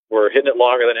were hitting it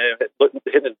longer than him,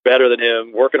 hitting it better than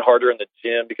him, working harder in the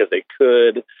gym because they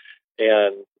could,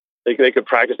 and they could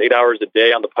practice 8 hours a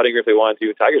day on the putting green if they wanted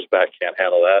to. Tiger's back can't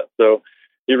handle that, so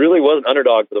he really was an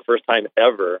underdog for the first time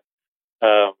ever.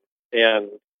 And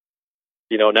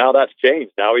now that's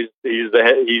changed. Now he's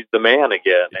the man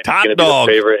again. And Top he's dog,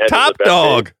 be the favorite top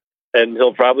dog, and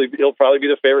he'll probably be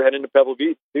the favorite heading to Pebble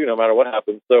Beach too, no matter what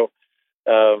happens. So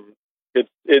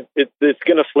it's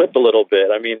going to flip a little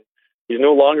bit. I mean, he's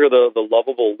no longer the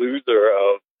lovable loser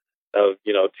of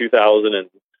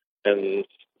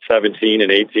 2017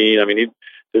 and 18. I mean, he's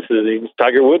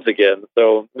Tiger Woods again.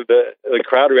 So the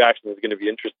crowd reaction is going to be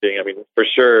interesting. I mean, for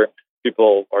sure,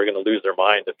 people are going to lose their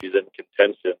mind if he's in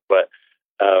contention. But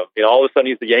all of a sudden,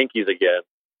 he's the Yankees again.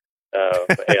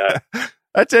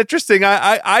 That's interesting.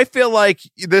 I feel like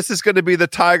this is going to be the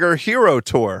Tiger Hero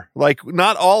Tour. Like,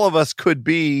 not all of us could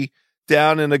be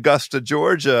down in Augusta,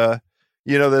 Georgia,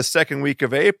 the second week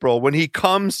of April. When he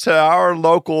comes to our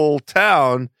local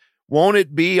town, won't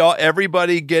it be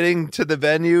everybody getting to the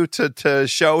venue to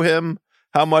show him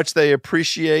how much they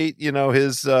appreciate,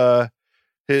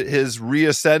 his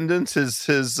reascendance,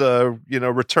 his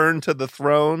return to the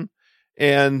throne,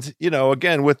 and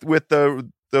again with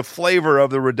the flavor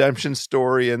of the redemption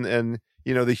story and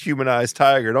the humanized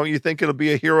Tiger. Don't you think it'll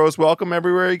be a hero's welcome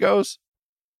everywhere he goes?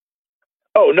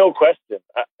 Oh, no question,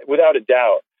 without a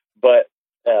doubt. But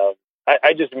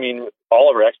I just mean all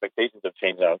of our expectations have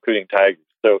changed now, including Tiger.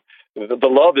 So the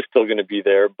love is still going to be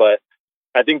there, but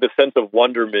I think the sense of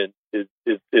wonderment is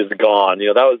gone.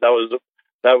 That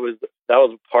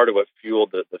was part of what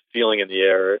fueled the feeling in the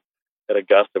air at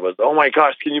Augusta was, oh my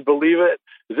gosh, can you believe it?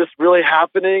 Is this really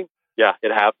happening? Yeah,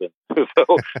 it happened.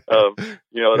 So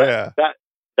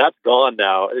that's gone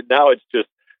now. Now it's just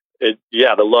the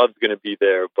love's going to be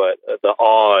there, but the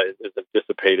awe isn't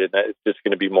dissipated. It's just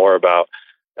going to be more about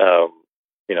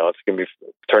it's going to be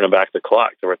turning back the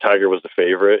clock to where Tiger was the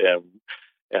favorite,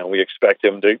 and we expect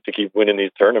him to keep winning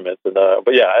these tournaments. And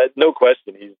but yeah, no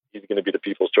question, he's going to be the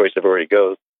people's choice everywhere he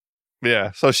goes.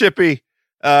 Yeah. So Shippy,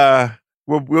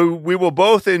 we will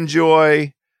both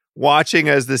enjoy watching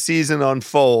as the season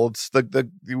unfolds.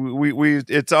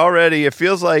 It's already, it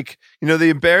feels like, the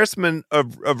embarrassment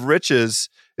of riches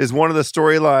is one of the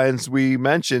storylines we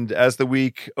mentioned as the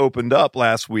week opened up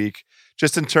last week,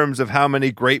 just in terms of how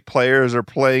many great players are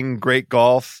playing great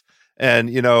golf. And,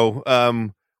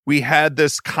 we had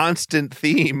this constant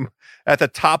theme at the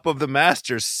top of the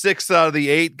Masters. 6 out of the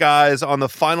 8 guys on the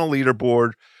final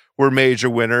leaderboard were major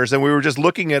winners. And we were just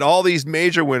looking at all these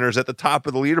major winners at the top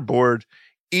of the leaderboard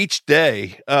each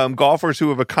day, golfers who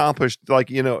have accomplished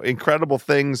incredible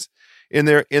things in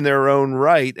their own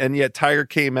right. And yet Tiger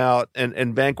came out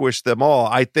and vanquished them all.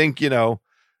 I think,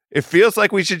 it feels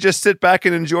like we should just sit back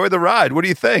and enjoy the ride. What do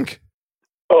you think?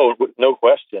 Oh, no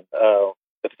question. At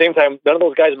the same time, none of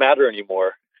those guys matter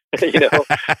anymore. Like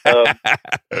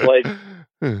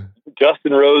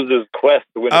Justin Rose's quest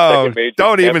to win a second major.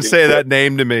 Don't even say that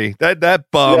name to me. That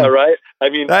bum. Yeah, right. I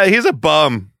mean, he's a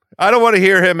bum. I don't want to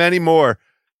hear him anymore.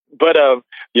 But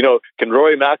can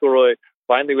Rory McIlroy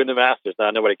finally win the Masters?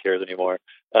 Nah, nobody cares anymore.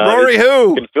 Rory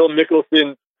who? Can Phil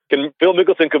Mickelson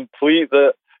complete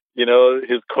his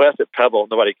quest at Pebble?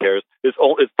 Nobody cares. It's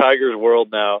Tiger's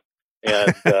world now,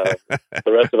 and the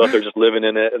rest of us are just living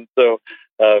in it. And so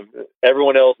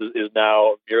everyone else is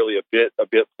now merely a bit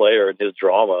player in his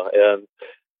drama. And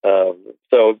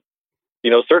so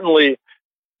certainly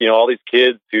all these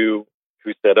kids who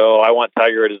said, "Oh, I want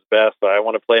Tiger at his best. I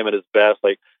want to play him at his best."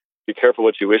 Like, be careful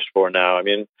what you wish for now. I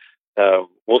mean,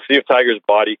 we'll see if Tiger's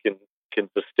body can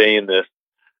sustain this.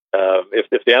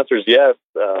 If the answer is yes,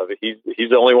 he's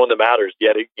the only one that matters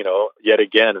yet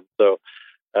again. And so,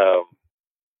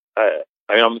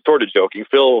 I'm sort of joking.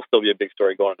 Phil will still be a big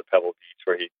story going to Pebble Beach,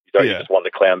 where he just won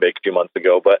the clam bake a few months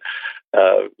ago. But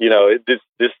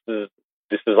this is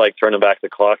like turning back the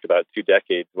clock about 2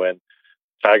 decades when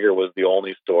Tiger was the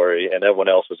only story and everyone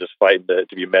else was just fighting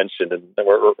to be mentioned, and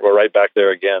we're right back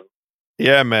there again.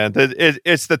 Yeah, man.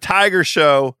 It's the Tiger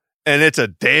show, and it's a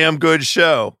damn good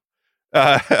show.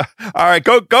 All right,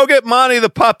 go get Monty the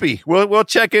puppy. We'll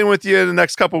check in with you in the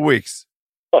next couple of weeks.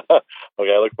 Okay,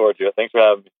 I look forward to it. Thanks for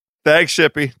having me. Thanks,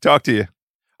 Shippy. Talk to you.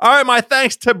 All right, my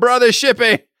thanks to Brother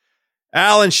Shippy,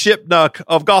 Alan Shipnuck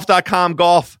of Golf.com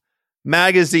Golf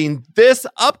Magazine. This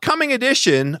upcoming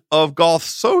edition of Golf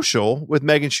Social with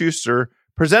Megan Schuster,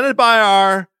 presented by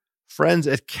our friends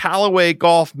at Callaway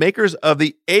Golf, makers of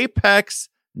the Apex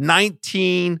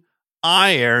 19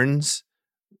 irons,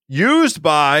 used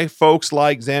by folks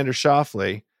like Xander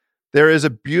Schauffele. There is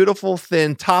a beautiful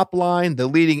thin top line, the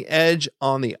leading edge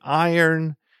on the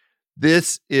iron.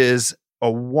 This is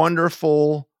a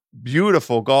wonderful,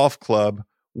 beautiful golf club.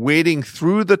 Wading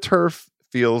through the turf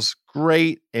feels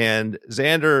great, and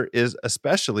Xander is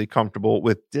especially comfortable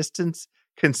with distance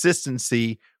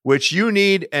consistency, which you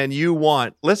need and you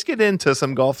want. Let's get into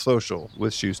some Golf Social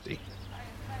with Schusty.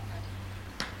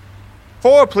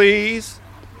 4, please.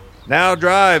 Now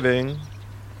driving,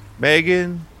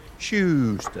 Megan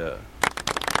Schuster.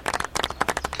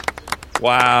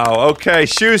 Wow. Okay,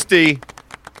 Schusty.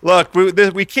 Look,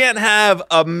 we can't have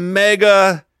a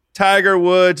mega Tiger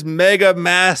Woods, mega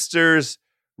Masters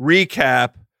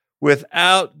recap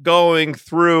without going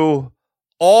through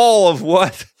all of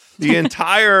what the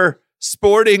entire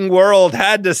sporting world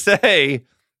had to say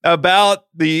about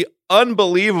the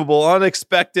unbelievable,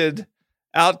 unexpected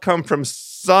outcome from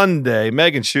Sunday.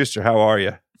 Megan Schuster, how are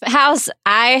you?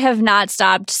 I have not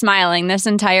stopped smiling this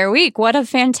entire week. What a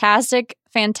fantastic,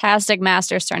 fantastic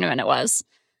Masters tournament it was.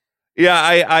 Yeah,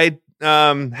 I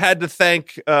had to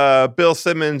thank Bill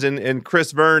Simmons and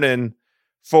Chris Vernon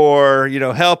for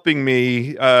helping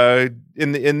me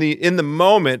in the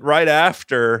moment right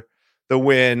after the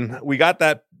win. We got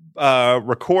that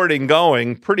recording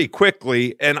going pretty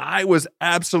quickly, and I was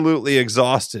absolutely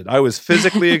exhausted. I was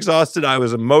physically exhausted. I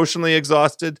was emotionally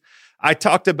exhausted. I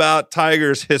talked about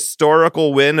Tiger's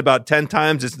historical win about 10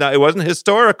 times. It wasn't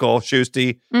historical,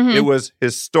 Schusty. Mm-hmm. It was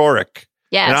historic.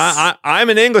 Yes. And I'm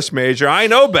an English major. I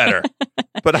know better.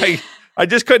 But I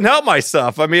just couldn't help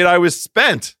myself. I mean, I was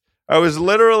spent. I was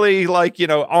literally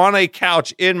on a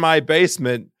couch in my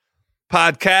basement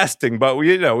podcasting, but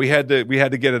we had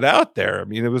to get it out there. I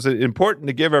mean, it was important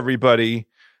to give everybody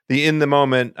the in the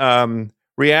moment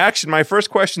reaction. My first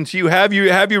question to you, have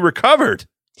you recovered?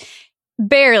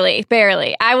 Barely.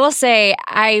 I will say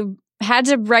I had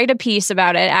to write a piece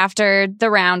about it after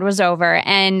the round was over.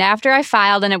 And after I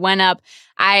filed and it went up,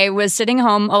 I was sitting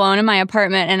home alone in my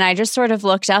apartment and I just sort of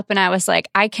looked up and I was like,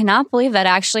 I cannot believe that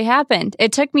actually happened.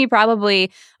 It took me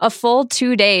probably a full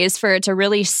 2 days for it to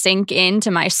really sink into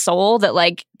my soul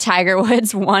that Tiger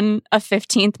Woods won a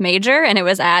 15th major and it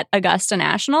was at Augusta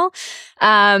National.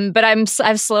 But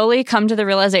I've slowly come to the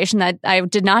realization that I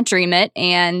did not dream it.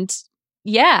 And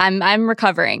yeah, I'm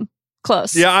recovering.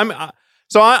 Close. Yeah,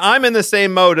 I'm in the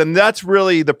same mode, and that's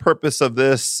really the purpose of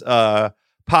this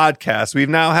podcast. We've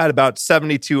now had about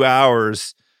 72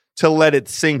 hours to let it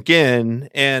sink in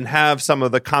and have some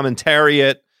of the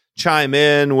commentariat chime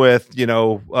in with,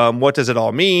 what does it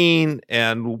all mean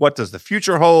and what does the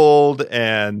future hold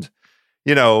and,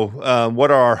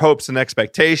 what are our hopes and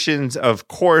expectations. Of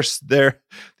course, the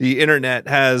internet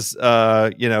has,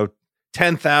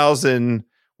 10,000.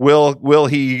 Will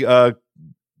he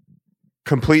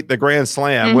complete the Grand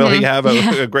Slam? Mm-hmm. Will he have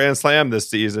a Grand Slam this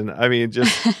season? I mean,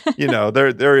 just,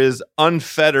 there is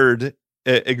unfettered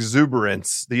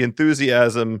exuberance. The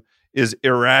enthusiasm is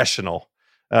irrational.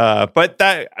 But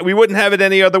that we wouldn't have it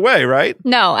any other way, right?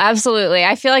 No, absolutely.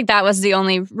 I feel like that was the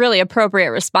only really appropriate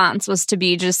response, was to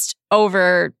be just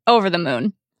over the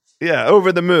moon. Yeah,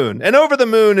 over the moon. And over the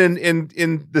moon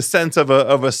in the sense of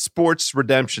a sports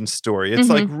redemption story. It's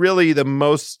like really the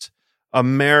most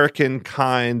American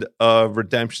kind of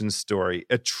redemption story,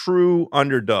 a true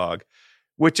underdog,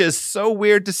 which is so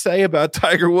weird to say about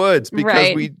Tiger Woods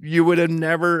because you would have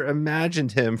never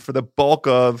imagined him for the bulk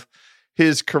of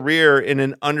his career in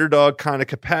an underdog kind of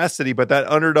capacity. But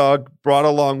that underdog brought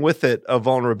along with it a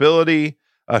vulnerability,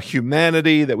 a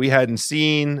humanity that we hadn't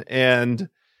seen, and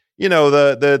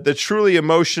the truly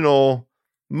emotional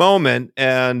moment,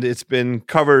 and it's been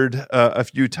covered a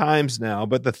few times now,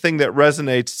 but the thing that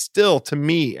resonates still to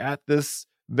me at this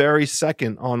very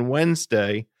second on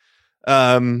Wednesday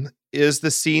is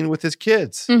the scene with his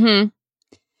kids. Mm-hmm.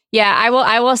 Yeah,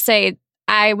 I will say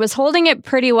I was holding it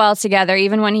pretty well together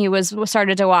even when he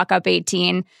started to walk up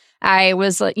 18. I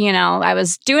was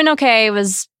doing okay,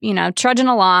 was, trudging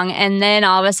along. And then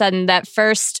all of a sudden that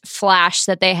first flash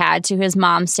that they had to his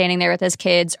mom standing there with his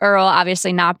kids, Earl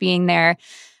obviously not being there.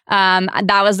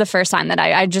 That was the first time that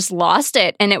I just lost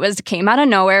it. And it came out of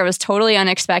nowhere. It was totally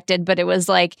unexpected, but it was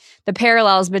like the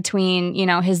parallels between,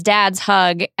 his dad's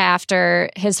hug after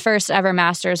his first ever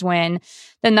Masters win,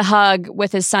 then the hug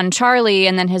with his son, Charlie,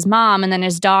 and then his mom, and then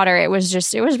his daughter. It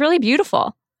was really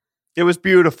beautiful. It was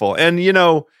beautiful. And,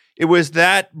 it was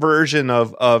that version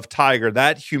of Tiger,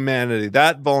 that humanity,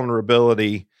 that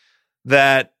vulnerability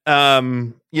that,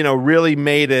 really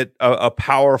made it a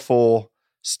powerful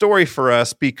story for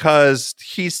us, because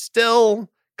he's still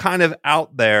kind of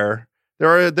out there.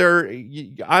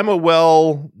 I'm a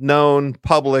well-known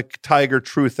public Tiger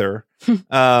truther,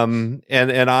 and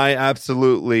I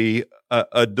absolutely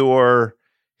adore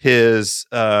his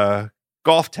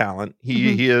golf talent.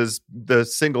 He is the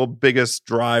single biggest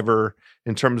driver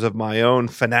in terms of my own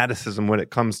fanaticism when it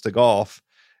comes to golf,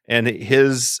 and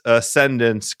his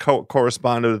ascendance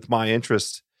corresponded with my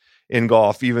interest in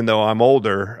golf. Even though I'm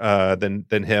older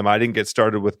than him, I didn't get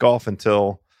started with golf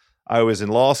until I was in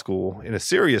law school in a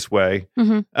serious way.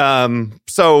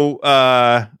 So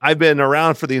I've been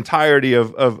around for the entirety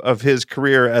of his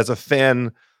career as a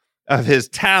fan of his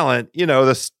talent.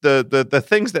 The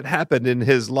things that happened in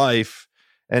his life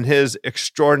and his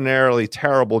extraordinarily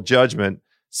terrible judgment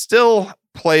still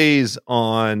plays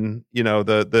on,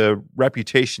 the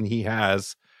reputation he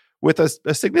has with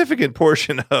a significant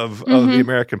portion of the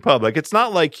American public. It's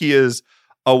not like he is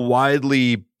a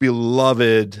widely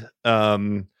beloved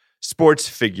sports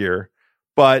figure,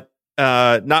 but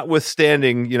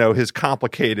notwithstanding, his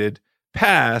complicated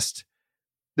past,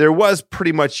 there was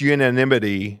pretty much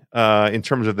unanimity in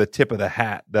terms of the tip of the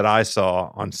hat that I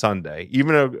saw on Sunday,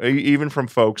 even from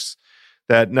folks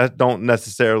that don't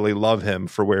necessarily love him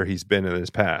for where he's been in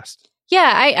his past.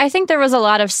 Yeah, I think there was a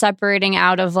lot of separating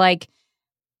out of like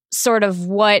sort of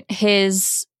what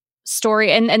his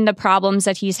story and the problems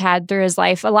that he's had through his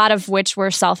life, a lot of which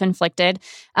were self-inflicted.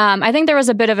 I think there was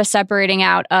a bit of a separating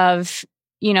out of,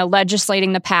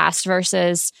 legislating the past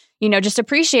versus, just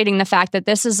appreciating the fact that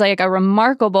this is like a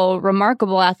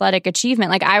remarkable athletic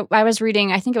achievement. Like I was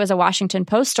reading, I think it was a Washington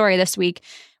Post story this week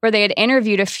where they had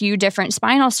interviewed a few different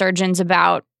spinal surgeons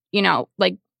about,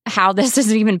 like how this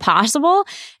is even possible.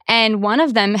 And one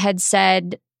of them had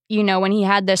said, when he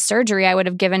had this surgery, I would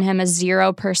have given him a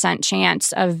 0%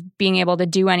 chance of being able to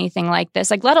do anything like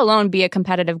this, like let alone be a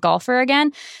competitive golfer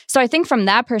again. So I think from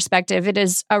that perspective, it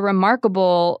is a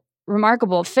remarkable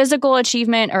physical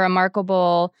achievement, a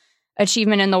remarkable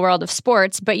achievement in the world of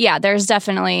sports. But yeah, there's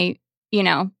definitely,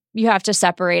 you have to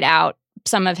separate out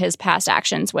some of his past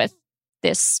actions with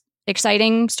this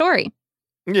exciting story.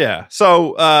 Yeah.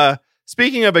 So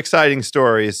speaking of exciting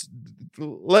stories,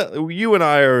 you and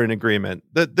I are in agreement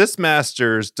that this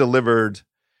Masters delivered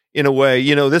in a way,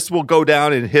 this will go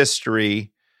down in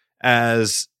history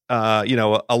as,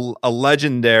 a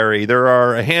legendary. There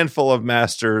are a handful of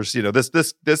Masters,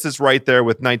 this is right there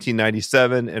with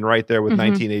 1997 and right there with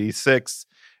 1986.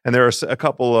 And there are a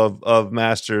couple of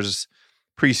Masters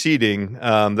preceding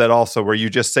that also where you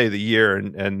just say the year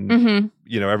and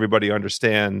everybody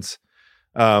understands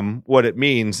what it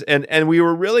means. And we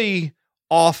were really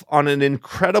off on an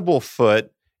incredible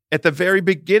foot at the very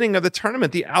beginning of the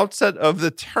tournament, the outset of the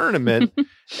tournament.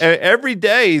 Every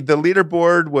day, the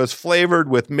leaderboard was flavored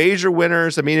with major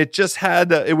winners. I mean, it just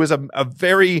had, it was a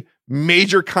very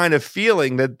major kind of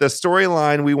feeling that the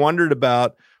storyline we wondered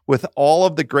about with all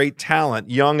of the great talent,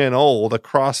 young and old,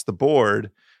 across the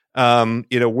board.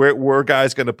 Were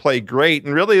guys going to play great?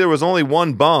 And really, there was only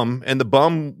one bum, and the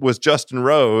bum was Justin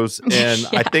Rose. And yeah.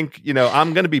 I think,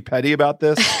 I'm going to be petty about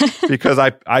this because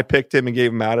I picked him and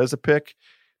gave him out as a pick.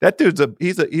 That dude's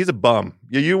he's a bum.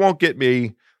 You won't get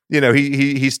me.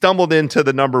 He stumbled into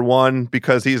the number one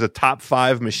because he's a top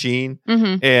 5 machine,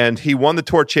 and he won the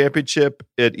tour championship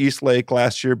at East Lake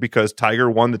last year because Tiger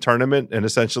won the tournament and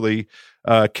essentially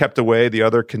kept away the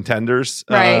other contenders.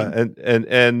 Right.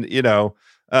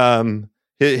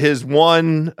 His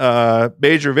one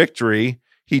major victory,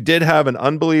 he did have an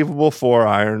unbelievable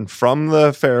 4-iron from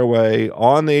the fairway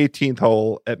on the 18th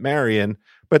hole at Marion,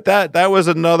 but that was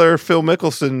another Phil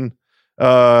Mickelson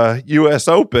U.S.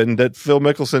 Open that Phil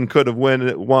Mickelson could have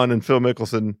won, and Phil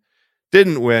Mickelson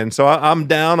didn't win. So I'm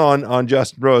down on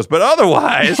Justin Rose, but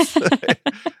otherwise,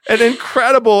 an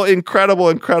incredible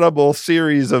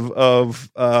series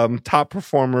of top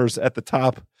performers at the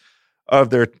top of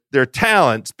their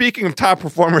talent. Speaking of top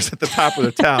performers at the top of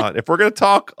their talent, if we're going to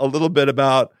talk a little bit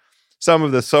about some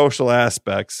of the social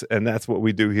aspects, and that's what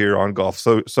we do here on Golf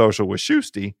Social with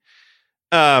Schusty,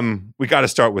 we got to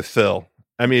start with Phil.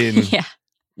 I mean, yeah.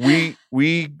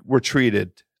 we were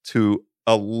treated to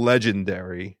a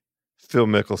legendary Phil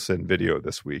Mickelson video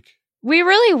this week. We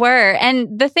really were.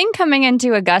 And the thing coming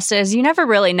into Augusta is you never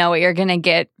really know what you're going to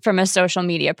get from a social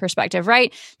media perspective,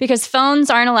 right? Because phones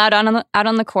aren't allowed out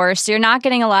on the course. So you're not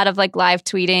getting a lot of like live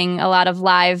tweeting, a lot of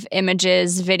live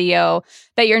images, video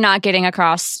that you're not getting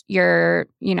across your,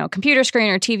 computer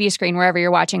screen or TV screen, wherever you're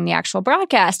watching the actual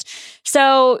broadcast.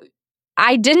 So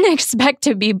I didn't expect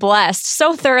to be blessed,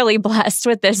 so thoroughly blessed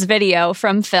with this video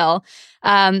from Phil.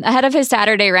 Ahead of his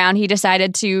Saturday round, he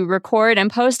decided to record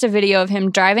and post a video of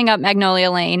him driving up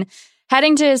Magnolia Lane,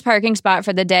 heading to his parking spot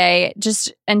for the day,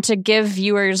 and to give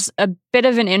viewers a bit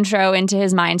of an intro into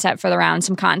his mindset for the round,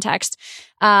 some context.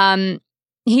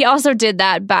 He also did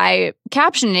that by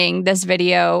captioning this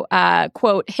video,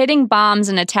 quote, hitting bombs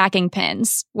and attacking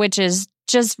pins, which is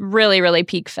just really, really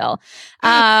peak Phil.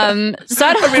 I'm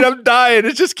dying.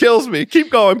 It just kills me. Keep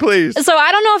going, please. So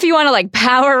I don't know if you want to like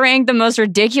power rank the most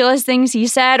ridiculous things he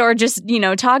said or just,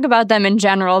 talk about them in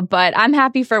general, but I'm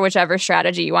happy for whichever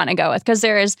strategy you want to go with because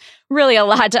there is really a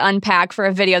lot to unpack for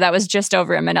a video that was just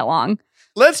over a minute long.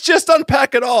 Let's just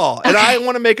unpack it all. And I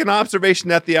want to make an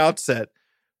observation at the outset.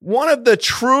 One of the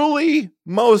truly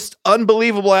most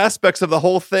unbelievable aspects of the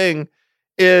whole thing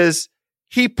is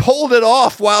he pulled it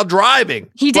off while driving.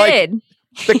 He did.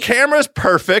 The camera's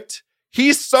perfect.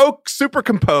 He's so super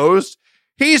composed.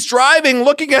 He's driving,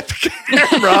 looking at the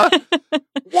camera.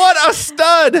 What a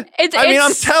stud.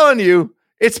 I'm telling you,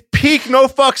 it's peak no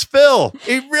fucks Phil.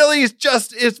 It really is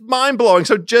it's mind-blowing.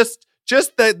 So just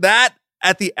that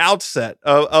at the outset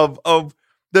of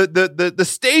the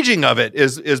staging of it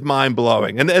is mind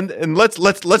blowing, and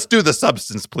let's do the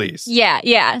substance, please.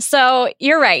 Yeah. So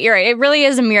you're right. It really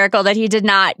is a miracle that he did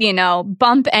not,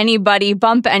 bump anybody,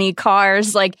 bump any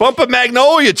cars, like bump a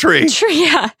magnolia tree.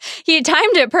 Yeah, he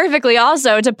timed it perfectly.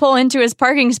 Also to pull into his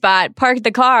parking spot, park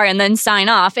the car, and then sign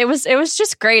off. It was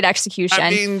just great execution. I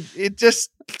mean, it just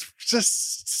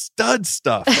stud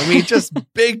stuff. I mean, just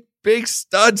big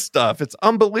stud stuff. It's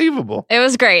unbelievable. It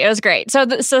was great.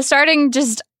 So starting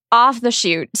just off the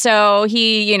shoot. So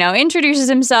he, introduces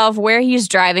himself, where he's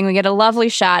driving. We get a lovely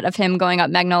shot of him going up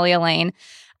Magnolia Lane.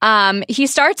 He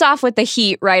starts off with the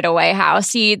heat right away,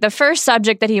 House. The first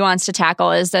subject that he wants to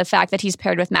tackle is the fact that he's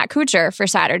paired with Matt Kuchar for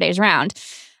Saturday's round.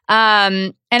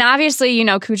 And obviously,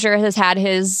 Kuchar has had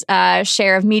his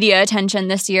share of media attention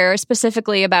this year,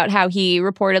 specifically about how he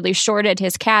reportedly shorted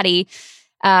his caddy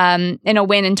in a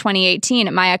win in 2018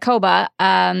 at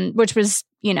Mayakoba, which was,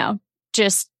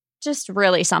 just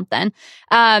really something.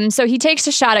 So he takes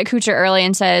a shot at Kuchar early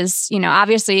and says,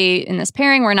 obviously in this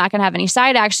pairing, we're not going to have any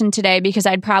side action today because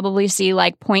I'd probably see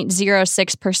like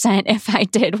 0.06% if I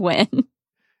did win.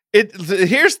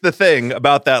 Here's the thing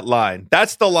about that line.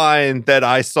 That's the line that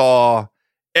I saw.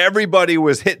 Everybody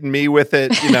was hitting me with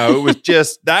it. It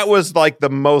was that was like the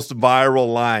most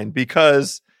viral line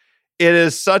because it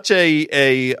is such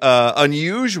a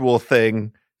unusual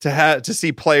thing to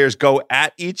see players go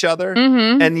at each other,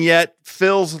 and yet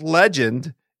Phil's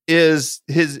legend is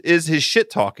his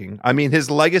shit talking. I mean, his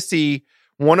legacy.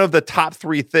 One of the top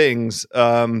three things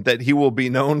that he will be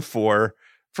known for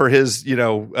his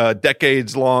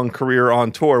decades long career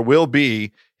on tour will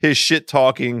be his shit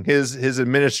talking, his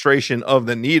administration of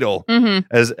the needle,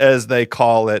 as they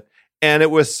call it, and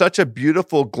it was such a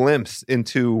beautiful glimpse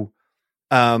into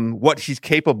what he's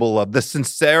capable of, the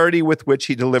sincerity with which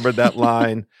he delivered that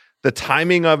line, the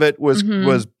timing of it was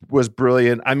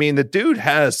brilliant. I mean, the dude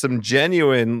has some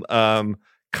genuine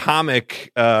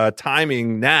comic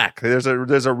timing knack. There's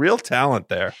a real talent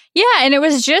there. Yeah, and it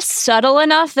was just subtle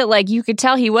enough that like you could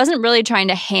tell he wasn't really trying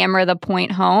to hammer the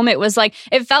point home. It was like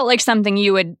it felt like something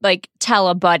you would like tell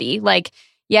a buddy, like,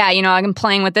 yeah, I'm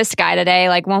playing with this guy today,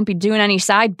 like won't be doing any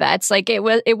side bets. Like it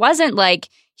wasn't like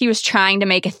he was trying to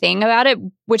make a thing about it,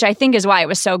 which I think is why it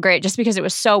was so great, just because it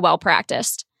was so well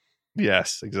practiced.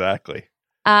 Yes, exactly.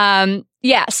 So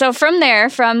from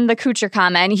the Kuchar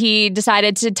comment, he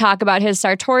decided to talk about his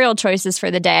sartorial choices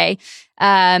for the day.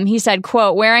 He said,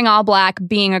 quote, wearing all black,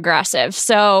 being aggressive.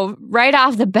 So right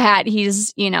off the bat,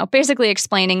 he's, basically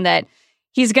explaining that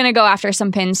he's going to go after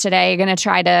some pins today, going to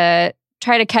try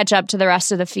to catch up to the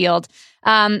rest of the field.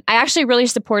 I actually really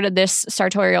supported this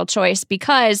sartorial choice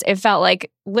because it felt like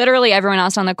literally everyone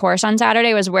else on the course on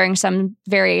Saturday was wearing some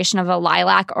variation of a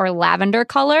lilac or lavender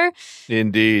color.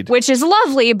 Indeed. Which is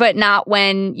lovely, but not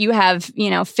when you have,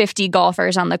 50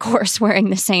 golfers on the course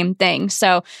wearing the same thing.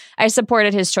 So I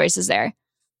supported his choices there.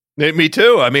 Me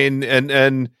too. I mean,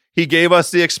 and he gave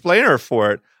us the explainer for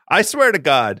it. I swear to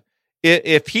God,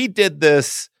 if he did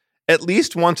this at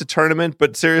least once a tournament,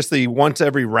 but seriously, once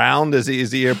every round as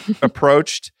he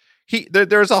approached,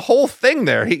 there's a whole thing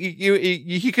there.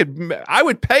 He could. I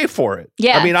would pay for it.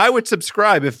 Yeah. I mean, I would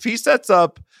subscribe if he sets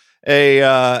up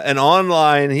an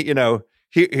online.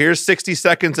 Here's 60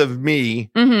 seconds of me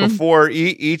before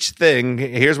each thing.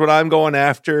 Here's what I'm going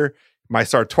after. My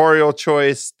sartorial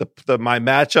choice, my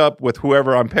matchup with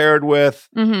whoever I'm paired with,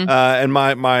 and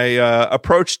my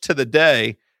approach to the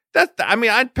day.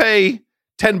 I'd pay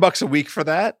 $10 a week for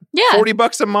that. Yeah.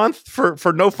 $40 a month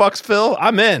for no fucks, Phil.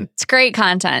 I'm in. It's great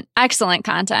content. Excellent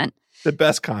content. The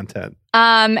best content.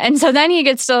 And so then he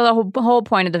gets to the whole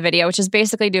point of the video, which is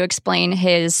basically to explain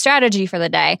his strategy for the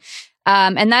day.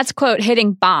 And that's, quote,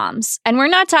 hitting bombs. And we're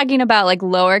not talking about like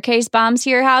lowercase bombs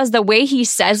here, House. The way he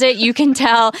says it, you can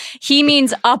tell he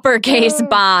means uppercase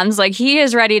bombs. Like he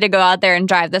is ready to go out there and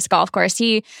drive this golf course.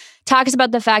 He talks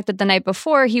about the fact that the night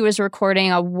before he was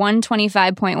recording a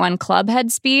 125.1 club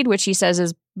head speed, which he says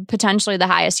is potentially the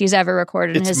highest he's ever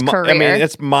recorded in his career. I mean,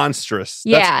 it's monstrous.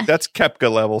 Yeah. That's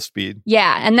Koepka level speed.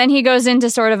 Yeah. And then he goes into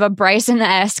sort of a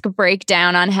Bryson-esque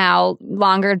breakdown on how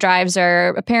longer drives are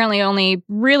apparently only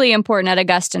really important at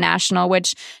Augusta National,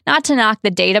 which, not to knock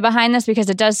the data behind this, because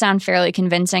it does sound fairly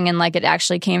convincing and like it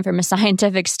actually came from a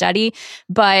scientific study,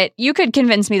 but you could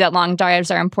convince me that long drives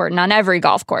are important on every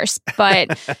golf course.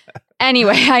 But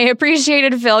anyway, I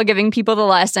appreciated Phil giving people the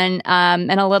lesson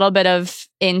and a little bit of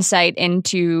insight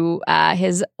into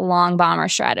his long bomber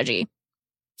strategy.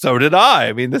 So did I.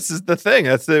 I mean, this is the thing.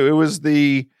 It was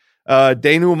the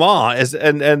denouement,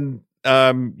 and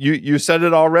you said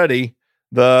it already.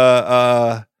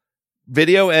 The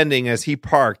video ending as he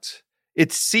parked,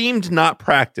 it seemed not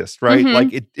practiced, right?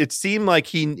 Mm-hmm. Like it seemed like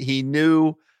he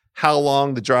knew how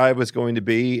long the drive was going to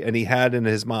be, and he had in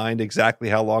his mind exactly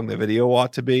how long the video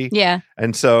ought to be. Yeah.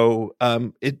 And so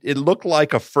it looked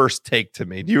like a first take to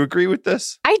me. Do you agree with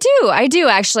this? I do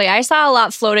actually. I saw a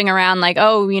lot floating around like,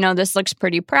 oh, this looks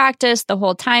pretty practiced, the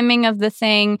whole timing of the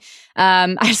thing.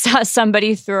 I saw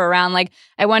somebody throw around like,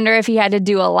 I wonder if he had to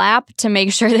do a lap to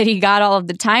make sure that he got all of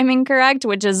the timing correct,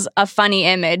 which is a funny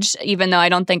image, even though I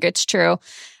don't think it's true.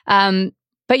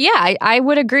 But yeah, I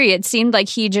would agree. It seemed like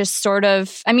he just sort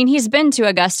of, I mean, he's been to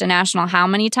Augusta National how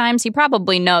many times? He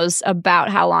probably knows about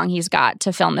how long he's got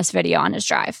to film this video on his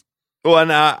drive. Well,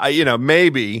 and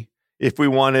maybe if we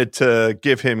wanted to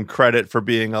give him credit for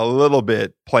being a little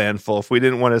bit planful, if we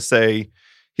didn't want to say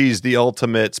he's the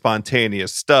ultimate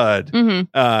spontaneous stud,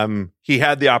 he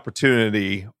had the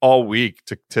opportunity all week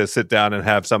to sit down and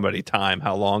have somebody time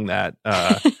how long that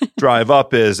drive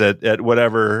up is at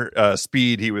whatever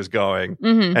speed he was going,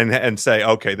 and say,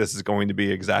 okay, this is going to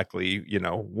be exactly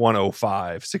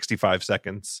 105, 65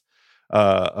 seconds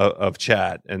of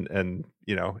chat, and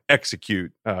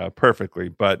execute perfectly.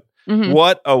 But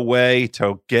what a way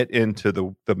to get into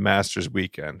the Masters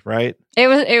weekend, right?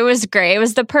 It was great. It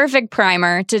was the perfect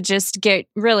primer to just get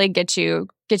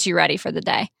you ready for the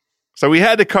day. So we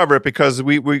had to cover it because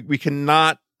we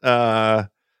cannot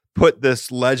put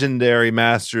this legendary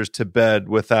Masters to bed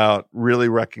without really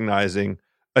recognizing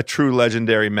a true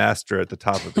legendary master at the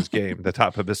top of his game, the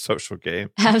top of his social game.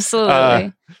 Absolutely.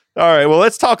 All right. Well,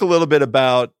 let's talk a little bit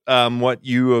about what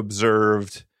you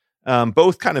observed,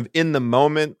 both kind of in the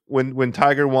moment when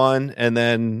Tiger won, and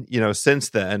then since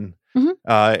then,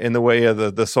 in the way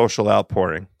of the social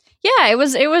outpouring. Yeah, it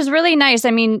was really nice.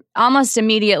 I mean, almost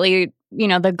immediately,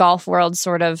 the golf world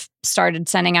sort of started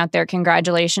sending out their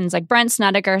congratulations. Like Brent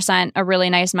Snedeker sent a really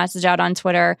nice message out on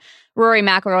Twitter. Rory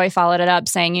McIlroy followed it up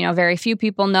saying, very few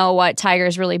people know what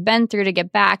Tiger's really been through to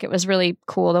get back. It was really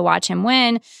cool to watch him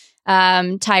win.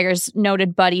 Tiger's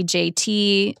noted buddy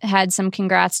JT had some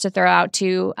congrats to throw out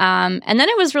too. And then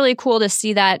it was really cool to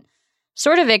see that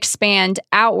sort of expand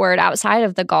outward outside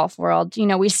of the golf world.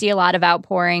 We see a lot of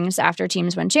outpourings after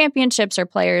teams win championships or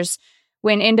players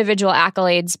win individual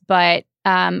accolades. But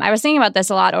I was thinking about this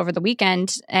a lot over the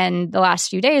weekend and the last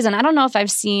few days, and I don't know if I've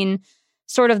seen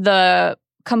sort of the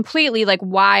completely like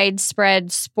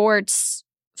widespread sports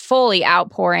fully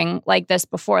outpouring like this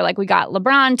before. Like we got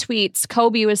LeBron tweets,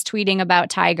 Kobe was tweeting about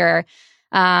Tiger.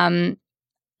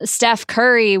 Steph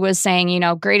Curry was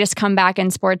saying, greatest comeback in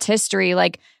sports history.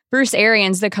 Like Bruce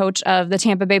Arians, the coach of the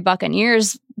Tampa Bay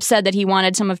Buccaneers, said that he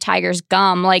wanted some of Tiger's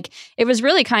gum. Like it was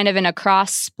really kind of an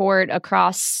across sport,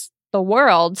 across the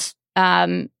world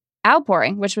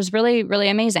outpouring, which was really, really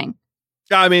amazing.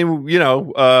 I mean,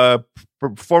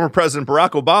 former President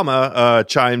Barack Obama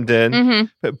chimed in.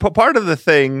 Part of the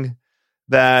thing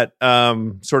that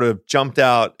sort of jumped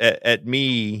out at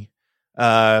me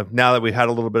now that we've had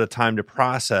a little bit of time to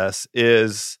process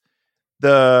is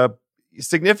the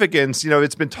significance.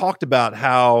 It's been talked about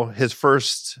how his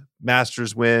first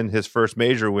Masters win, his first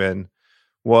major win,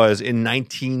 was in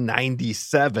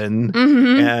 1997,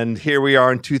 and here we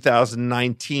are in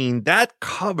 2019. That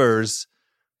covers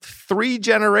 3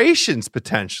 generations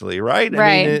potentially, right?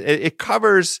 Right. I mean, it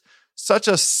covers such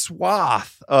a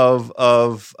swath of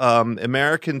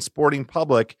American sporting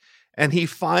public, and he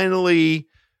finally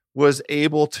was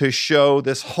able to show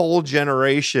this whole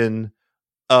generation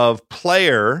of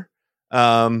player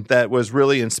that was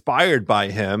really inspired by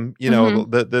him. You know,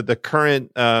 the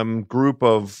current group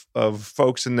of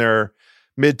folks in their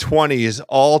mid-20s,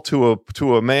 all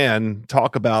to a man,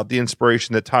 talk about the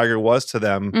inspiration that Tiger was to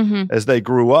them as they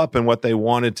grew up and what they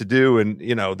wanted to do. And,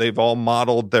 you know, they've all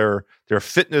modeled their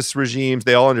fitness regimes.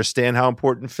 They all understand how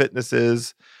important fitness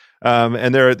is.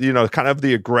 And they're, you know, kind of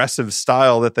the aggressive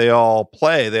style that they all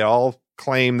play. They all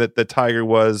claim that the Tiger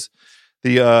was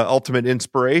the ultimate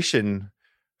inspiration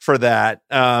for that.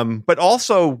 But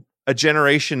also a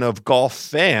generation of golf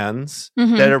fans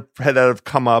that have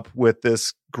come up with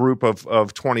this group of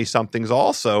 20-somethings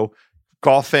also.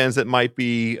 Golf fans that might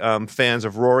be fans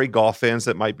of Rory, golf fans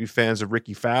that might be fans of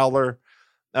Ricky Fowler,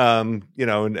 you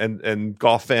know, and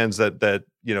golf fans that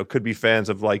you know, could be fans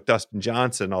of like Dustin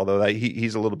Johnson, although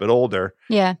he's a little bit older.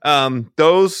 Yeah.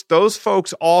 Those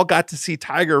folks all got to see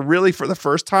Tiger really for the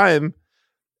first time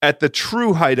at the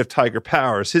true height of Tiger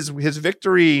powers. His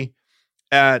victory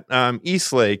at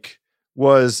East Lake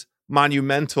was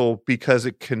monumental because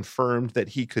it confirmed that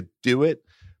he could do it.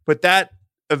 But that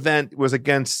event was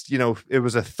against, you know, it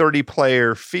was a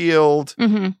 30-player field.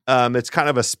 It's kind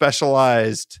of a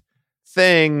specialized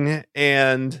thing,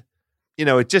 and you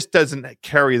know, it just doesn't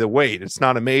carry the weight. It's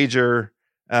not a major,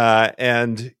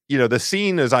 and you know, the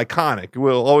scene is iconic. It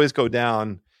will always go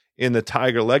down in the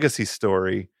Tiger legacy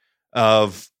story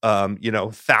of you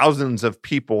know, thousands of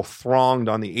people thronged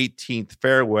on the 18th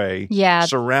fairway,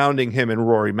 surrounding him and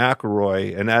Rory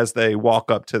McIlroy, and as they walk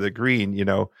up to the green, you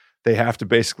know, they have to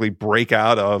basically break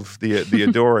out of the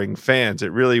adoring fans.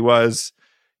 It really was,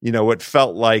 you know, what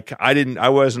felt like I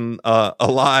wasn't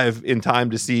alive in time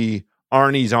to see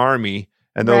Arnie's Army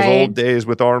and those old days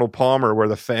with Arnold Palmer, where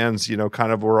the fans, you know,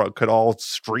 kind of could all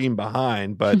stream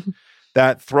behind, but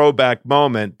that throwback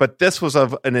moment. But this was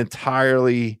of an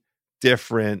entirely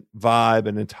different vibe,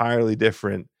 an entirely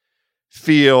different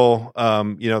feel.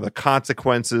 You know, the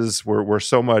consequences were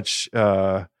so much,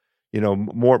 you know,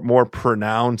 more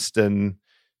pronounced, and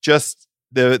just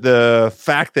the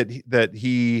fact that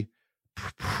he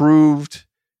proved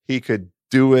he could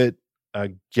do it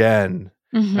again,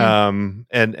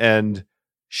 and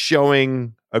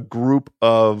showing a group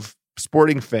of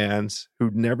sporting fans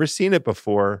who'd never seen it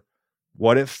before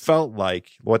what it felt like,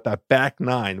 what that back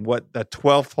nine, what the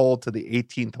 12th hole to the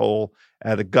 18th hole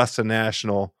at Augusta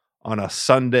National on a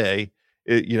Sunday,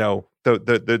 you know,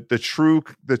 the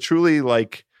truly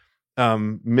like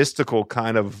mystical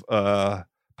kind of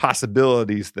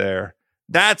possibilities there.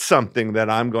 That's something that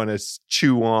I'm going to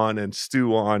chew on and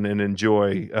stew on and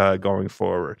enjoy going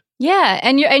forward. Yeah,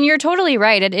 and you're totally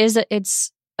right.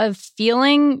 It's a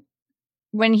feeling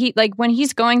when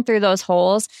he's going through those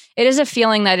holes. It is a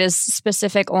feeling that is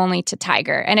specific only to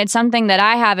Tiger, and it's something that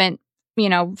I haven't, you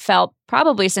know, felt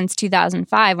probably since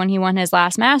 2005 when he won his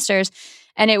last Masters,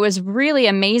 and it was really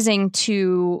amazing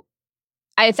to.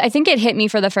 I think it hit me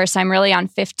for the first time really on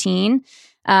 15,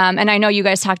 and I know you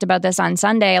guys talked about this on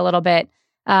Sunday a little bit.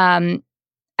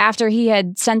 After he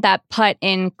had sent that putt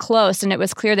in close and it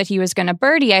was clear that he was going to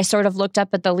birdie, I sort of looked up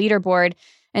at the leaderboard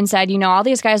and said, you know, all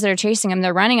these guys that are chasing him,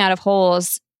 they're running out of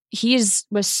holes. Was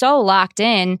so locked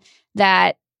in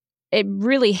that it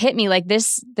really hit me like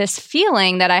this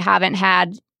feeling that I haven't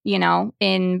had, you know,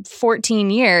 in 14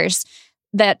 years,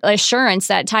 that assurance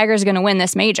that Tiger's going to win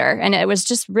this major. And it was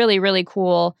just really, really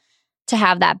cool to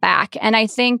have that back. And I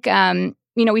think, you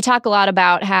know, we talk a lot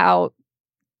about how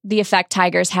the effect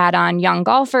Tiger's had on young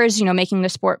golfers, you know, making the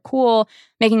sport cool,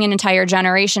 making an entire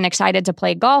generation excited to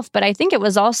play golf. But I think it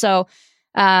was also,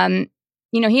 you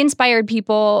know, he inspired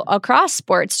people across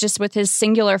sports just with his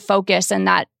singular focus and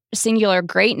that singular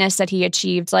greatness that he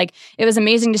achieved. Like, it was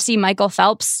amazing to see Michael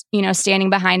Phelps, you know, standing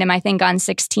behind him, I think on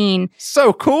 16.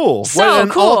 So cool.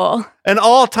 An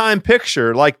all-time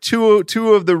picture, like two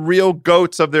of the real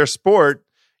GOATs of their sport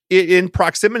in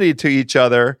proximity to each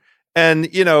other.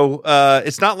 And, you know,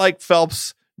 it's not like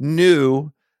Phelps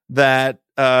knew that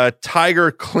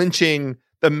Tiger clinching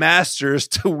the Masters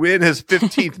to win his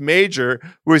 15th major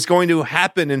was going to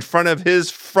happen in front of his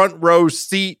front row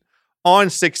seat on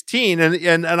 16.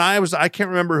 And I can't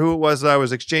remember who it was that I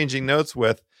was exchanging notes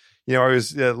with. You know, I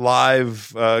was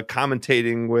live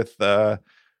commentating with the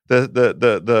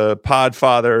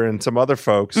Podfather and some other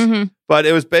folks. But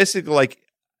it was basically like,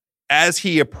 as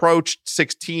he approached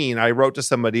 16, I wrote to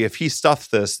somebody, if he stuffs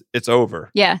this, it's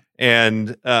over. Yeah.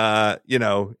 And, you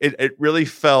know, it really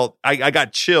felt, I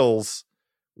got chills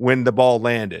when the ball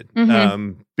landed,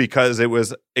 because it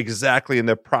was exactly in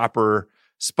the proper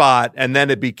spot. And then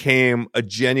it became a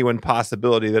genuine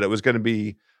possibility that it was going to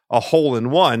be a hole in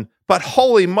one. But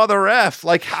holy mother F,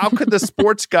 like, how could the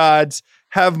sports gods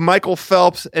have Michael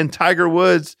Phelps and Tiger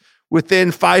Woods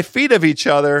within 5 feet of each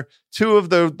other. Two of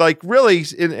the really,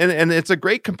 and it's a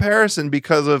great comparison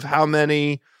because of how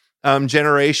many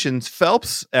generations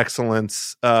Phelps'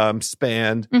 excellence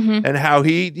spanned, and how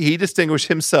he distinguished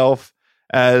himself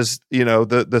as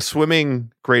the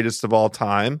swimming greatest of all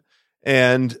time.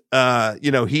 And,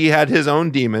 he had his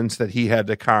own demons that he had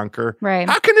to conquer. Right.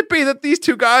 How can it be that these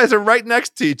two guys are right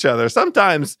next to each other?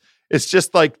 Sometimes it's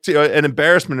just like an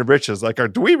embarrassment of riches. Like,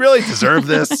 do we really deserve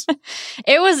this?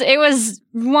 It was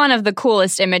one of the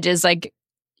coolest images, like,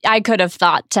 I could have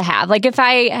thought to have. Like, if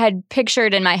I had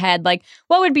pictured in my head, like,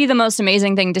 what would be the most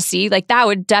amazing thing to see? Like, that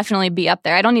would definitely be up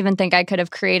there. I don't even think I could have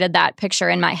created that picture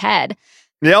in my head.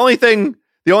 The only thing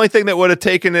that would have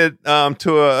taken it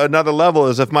to another level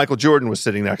is if Michael Jordan was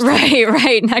sitting next to him.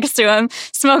 Right next to him,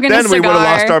 smoking a cigar. Then we would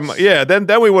have lost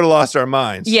then we would have lost our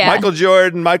minds. Yeah. Michael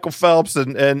Jordan, Michael Phelps,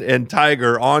 and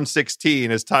Tiger on 16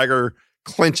 as Tiger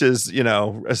clinches,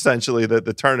 essentially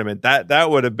the tournament. That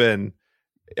would have been.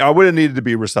 I would have needed to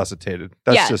be resuscitated.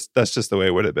 That's just the way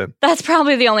it would have been. That's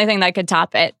probably the only thing that could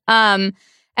top it. And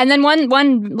then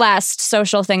one last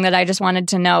social thing that I just wanted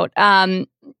to note.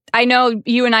 I know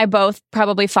you and I both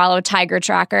probably follow Tiger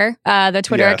Tracker, the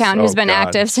Twitter account who's been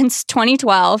active since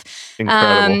 2012.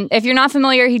 Incredible. If you're not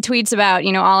familiar, he tweets about,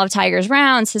 all of Tiger's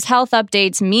rounds, his health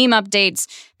updates, meme updates,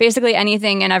 basically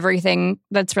anything and everything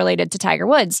that's related to Tiger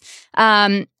Woods.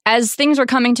 As things were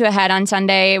coming to a head on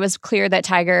Sunday, it was clear that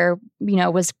Tiger,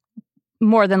 was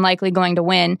more than likely going to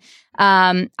win.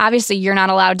 Obviously, you're not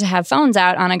allowed to have phones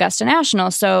out on Augusta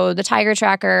National, so the Tiger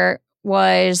Tracker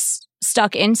was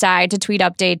stuck inside to tweet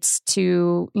updates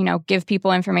to, give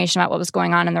people information about what was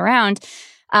going on in the round.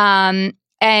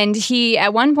 And he,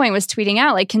 at one point, was tweeting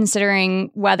out, like, considering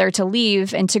whether to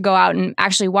leave and to go out and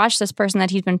actually watch this person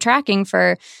that he's been tracking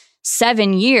for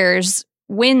 7 years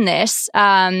win this.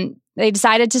 They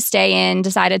decided to stay in,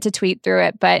 decided to tweet through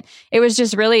it. But it was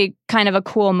just really kind of a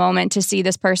cool moment to see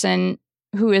this person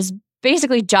who is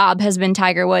basically job has been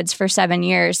Tiger Woods for 7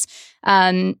 years,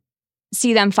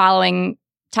 see them following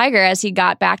Tiger as he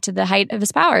got back to the height of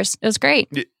his powers. It was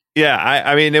great. Yeah,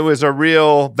 I mean, it was a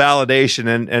real validation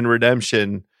and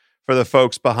redemption for the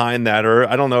folks behind that. Or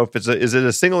I don't know if is it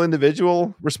a single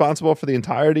individual responsible for the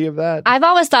entirety of that? I've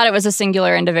always thought it was a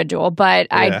singular individual, but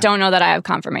I don't know that I have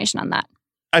confirmation on that.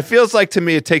 It feels like to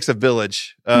me it takes a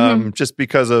village, just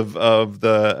because of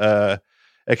the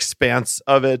expanse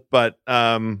of it. But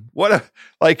that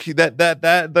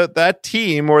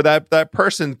team or that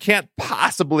person can't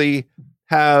possibly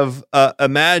have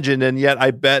imagined, and yet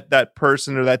I bet that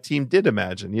person or that team did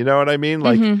imagine. You know what I mean?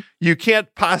 Like, you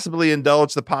can't possibly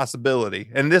indulge the possibility.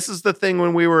 And this is the thing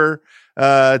when we were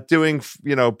doing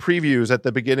previews at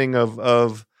the beginning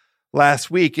of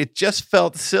last week, it just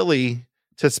felt silly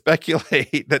to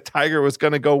speculate that Tiger was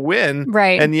going to go win.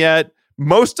 Right. And yet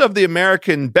most of the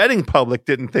American betting public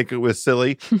didn't think it was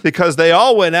silly because they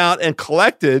all went out and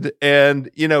collected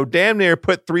and, damn near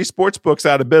put 3 sports books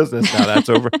out of business. Now that's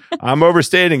over. I'm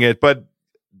overstating it, but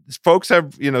folks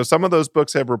have, some of those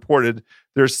books have reported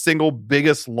their single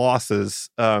biggest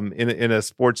losses in a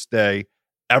sports day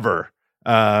ever.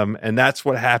 And that's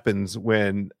what happens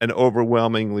when an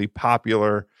overwhelmingly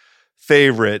popular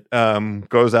favorite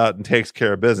goes out and takes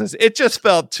care of business. It just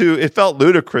felt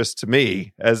ludicrous to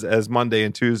me as Monday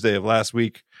and Tuesday of last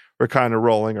week were kind of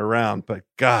rolling around. But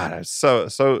God, it's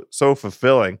so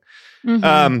fulfilling.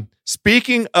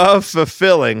 Speaking of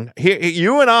fulfilling,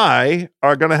 you and I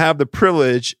are going to have the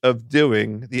privilege of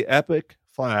doing the Epic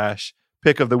Flash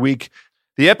pick of the week.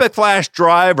 The Epic Flash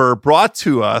driver brought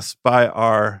to us by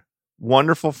our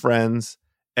wonderful friends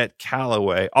at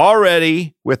Callaway,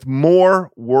 already with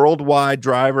more worldwide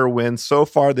driver wins so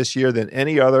far this year than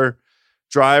any other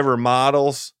driver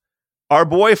models. Our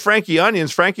boy Frankie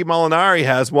Molinari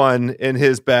has one in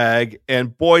his bag,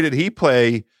 and boy, did he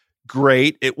play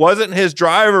great. It wasn't his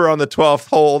driver on the 12th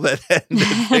hole that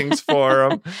ended things for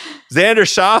him. Xander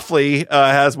Schauffele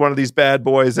has one of these bad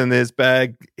boys in his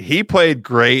bag. He played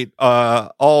great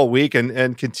all week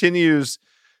and continues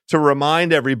to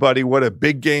remind everybody what a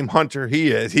big game hunter he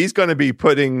is. He's going to be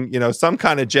putting, some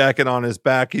kind of jacket on his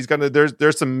back. He's going to,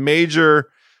 there's some major,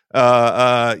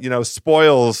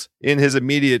 spoils in his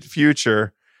immediate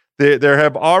future. There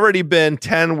have already been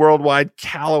 10 worldwide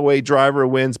Callaway driver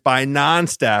wins by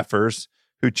non-staffers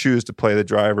who choose to play the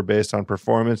driver based on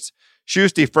performance.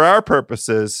 Schusty, for our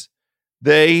purposes,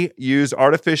 they use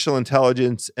artificial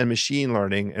intelligence and machine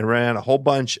learning and ran a whole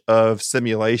bunch of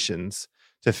simulations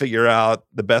to figure out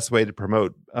the best way to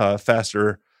promote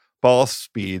faster ball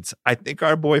speeds. I think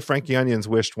our boy Frankie Onions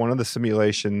wished one of the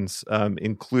simulations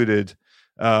included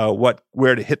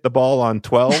where to hit the ball on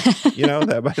 12, you know,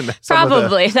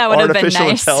 probably that would have been nice. Artificial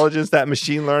intelligence, that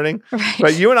machine learning. Right.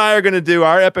 But you and I are going to do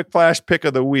our Epic Flash pick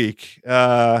of the week.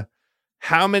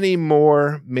 How many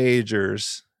more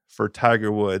majors for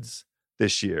Tiger Woods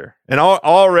this year? And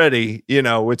already, you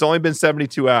know, it's only been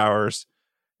 72 hours.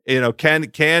 You know, can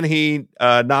he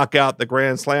knock out the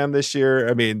Grand Slam this year?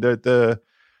 I mean, the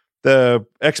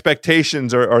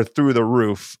expectations are through the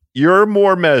roof. You're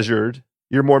more measured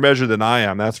than I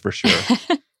am, that's for sure.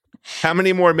 How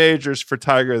many more majors for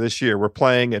Tiger this year? We're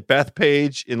playing at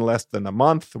Bethpage in less than a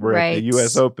month. We're at the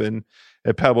U.S. Open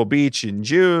at Pebble Beach in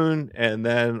June, and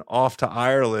then off to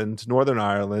Ireland, Northern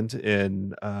Ireland,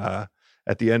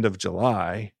 at the end of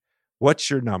July. What's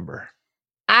your number?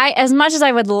 As much as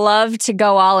I would love to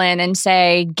go all in and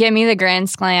say, give me the Grand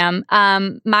Slam,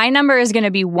 my number is going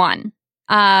to be 1.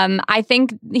 I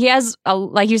think he has,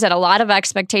 like you said, a lot of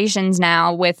expectations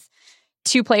now with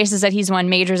 2 places that he's won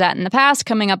majors at in the past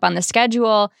coming up on the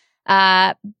schedule.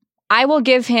 I will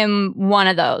give him one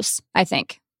of those, I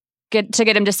think, to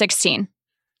get him to 16.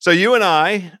 So you and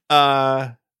I,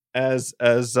 as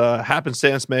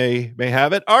happenstance may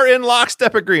have it, are in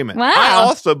lockstep agreement. Wow. I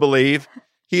also believe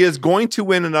he is going to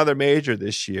win another major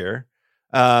this year.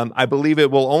 I believe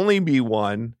it will only be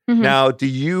one. Mm-hmm. Now, do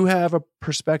you have a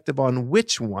perspective on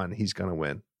which one he's going to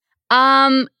win?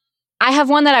 I have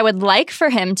one that I would like for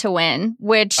him to win,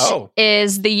 which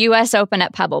is the U.S. Open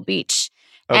at Pebble Beach.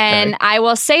 Okay. And I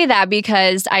will say that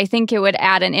because I think it would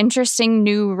add an interesting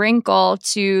new wrinkle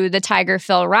to the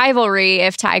Tiger-Phil rivalry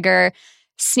if Tiger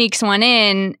sneaks one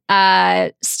in,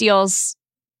 steals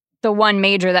the one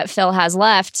major that Phil has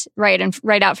left right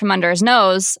out from under his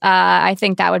nose. I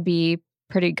think that would be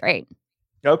pretty great.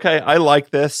 Okay, I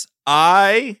like this.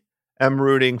 I am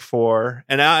rooting for,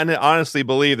 and I honestly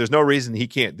believe there's no reason he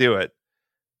can't do it,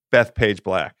 Bethpage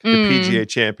Black, the PGA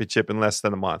Championship in less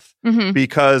than a month,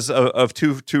 because of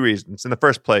two reasons. In the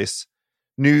first place,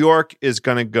 New York is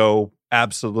going to go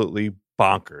absolutely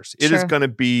bonkers. It is going to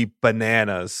be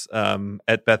bananas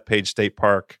at Bethpage State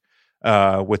Park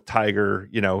with Tiger.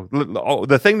 You know,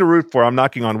 the thing to root for, I'm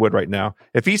knocking on wood right now,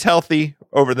 if he's healthy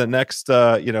over the next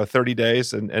 30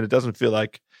 days, and it doesn't feel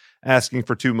like asking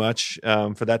for too much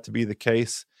for that to be the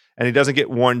case, and he doesn't get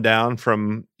worn down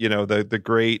from, the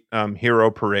great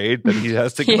hero parade that he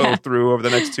has to go through over the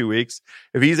next 2 weeks.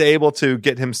 If he's able to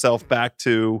get himself back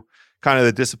to kind of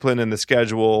the discipline and the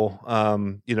schedule,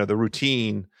 the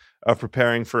routine of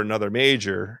preparing for another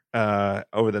major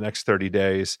over the next 30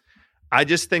 days, I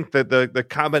just think that the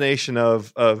combination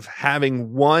of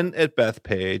having one at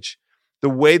Bethpage, the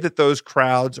way that those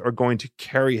crowds are going to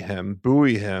carry him,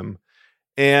 buoy him,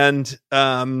 and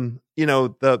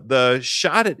the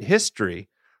shot at history.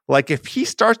 Like, if he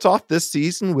starts off this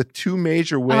season with 2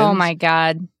 major wins, oh my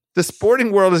God, the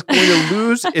sporting world is going to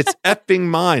lose its effing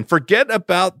mind. Forget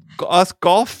about us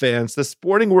golf fans. The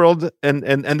sporting world and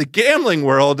the gambling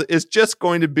world is just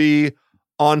going to be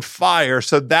on fire.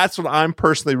 So that's what I'm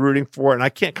personally rooting for. And I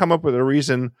can't come up with a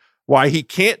reason why he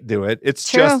can't do it.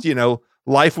 It's just,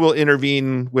 life will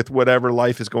intervene with whatever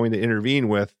life is going to intervene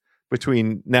with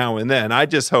between now and then. I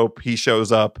just hope he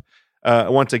shows up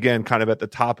once again, kind of at the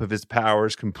top of his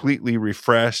powers, completely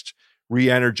refreshed,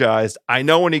 re-energized. I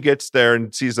know when he gets there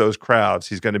and sees those crowds,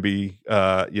 he's going to be,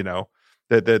 that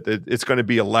it's going to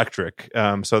be electric.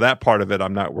 So that part of it,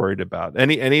 I'm not worried about.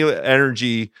 Any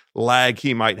energy lag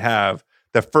he might have,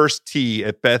 the first tee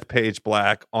at Bethpage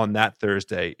Black on that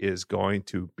Thursday is going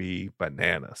to be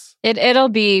bananas. It'll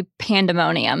be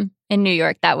pandemonium in New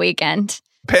York that weekend.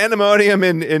 Pandemonium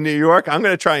in New York. I'm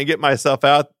going to try and get myself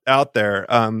out there.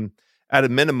 At a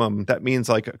minimum, that means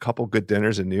like a couple good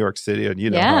dinners in New York City,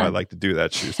 and how I like to do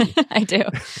that, Shusky. I do.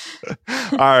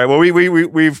 All right. Well,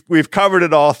 we've covered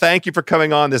it all. Thank you for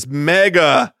coming on this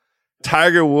mega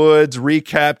Tiger Woods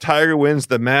recap. Tiger wins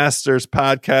the Masters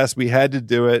podcast. We had to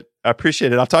do it. I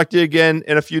appreciate it. I'll talk to you again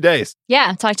in a few days.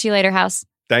 Yeah. Talk to you later, House.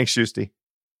 Thanks, Shusty.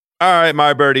 All right,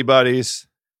 my birdie buddies.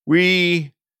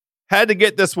 We had to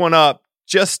get this one up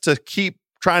just to keep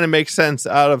trying to make sense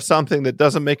out of something that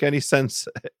doesn't make any sense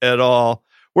at all.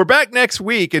 We're back next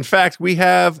week. In fact, we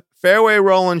have Fairway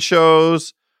Rolling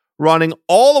shows running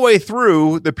all the way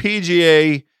through the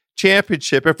PGA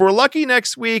Championship. If we're lucky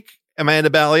next week, Amanda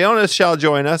Balionis shall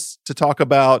join us to talk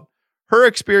about her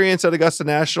experience at Augusta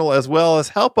National, as well as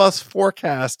help us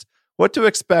forecast what to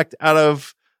expect out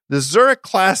of the Zurich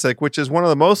Classic, which is one of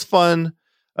the most fun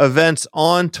events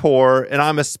on tour. And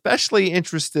I'm especially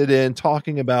interested in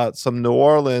talking about some New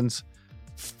Orleans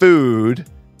food.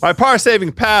 My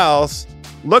par-saving pals,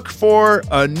 look for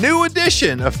a new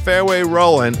edition of Fairway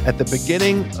Rollin' at the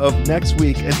beginning of next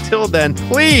week. Until then,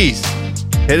 please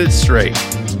Hit it straight.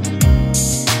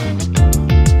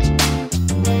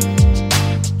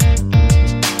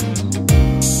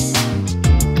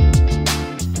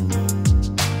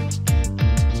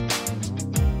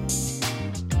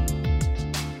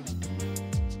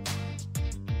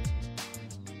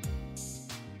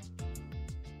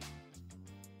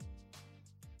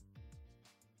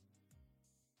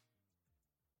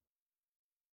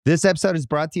 This episode is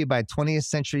brought to you by 20th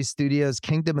Century Studios'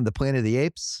 Kingdom of the Planet of the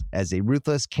Apes. As a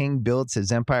ruthless king builds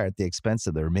his empire at the expense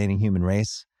of the remaining human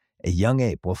race, a young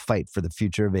ape will fight for the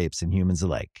future of apes and humans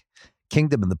alike.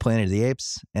 Kingdom of the Planet of the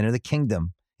Apes. Enter the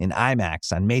kingdom in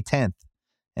IMAX on May 10th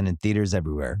and in theaters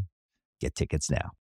everywhere. Get tickets now.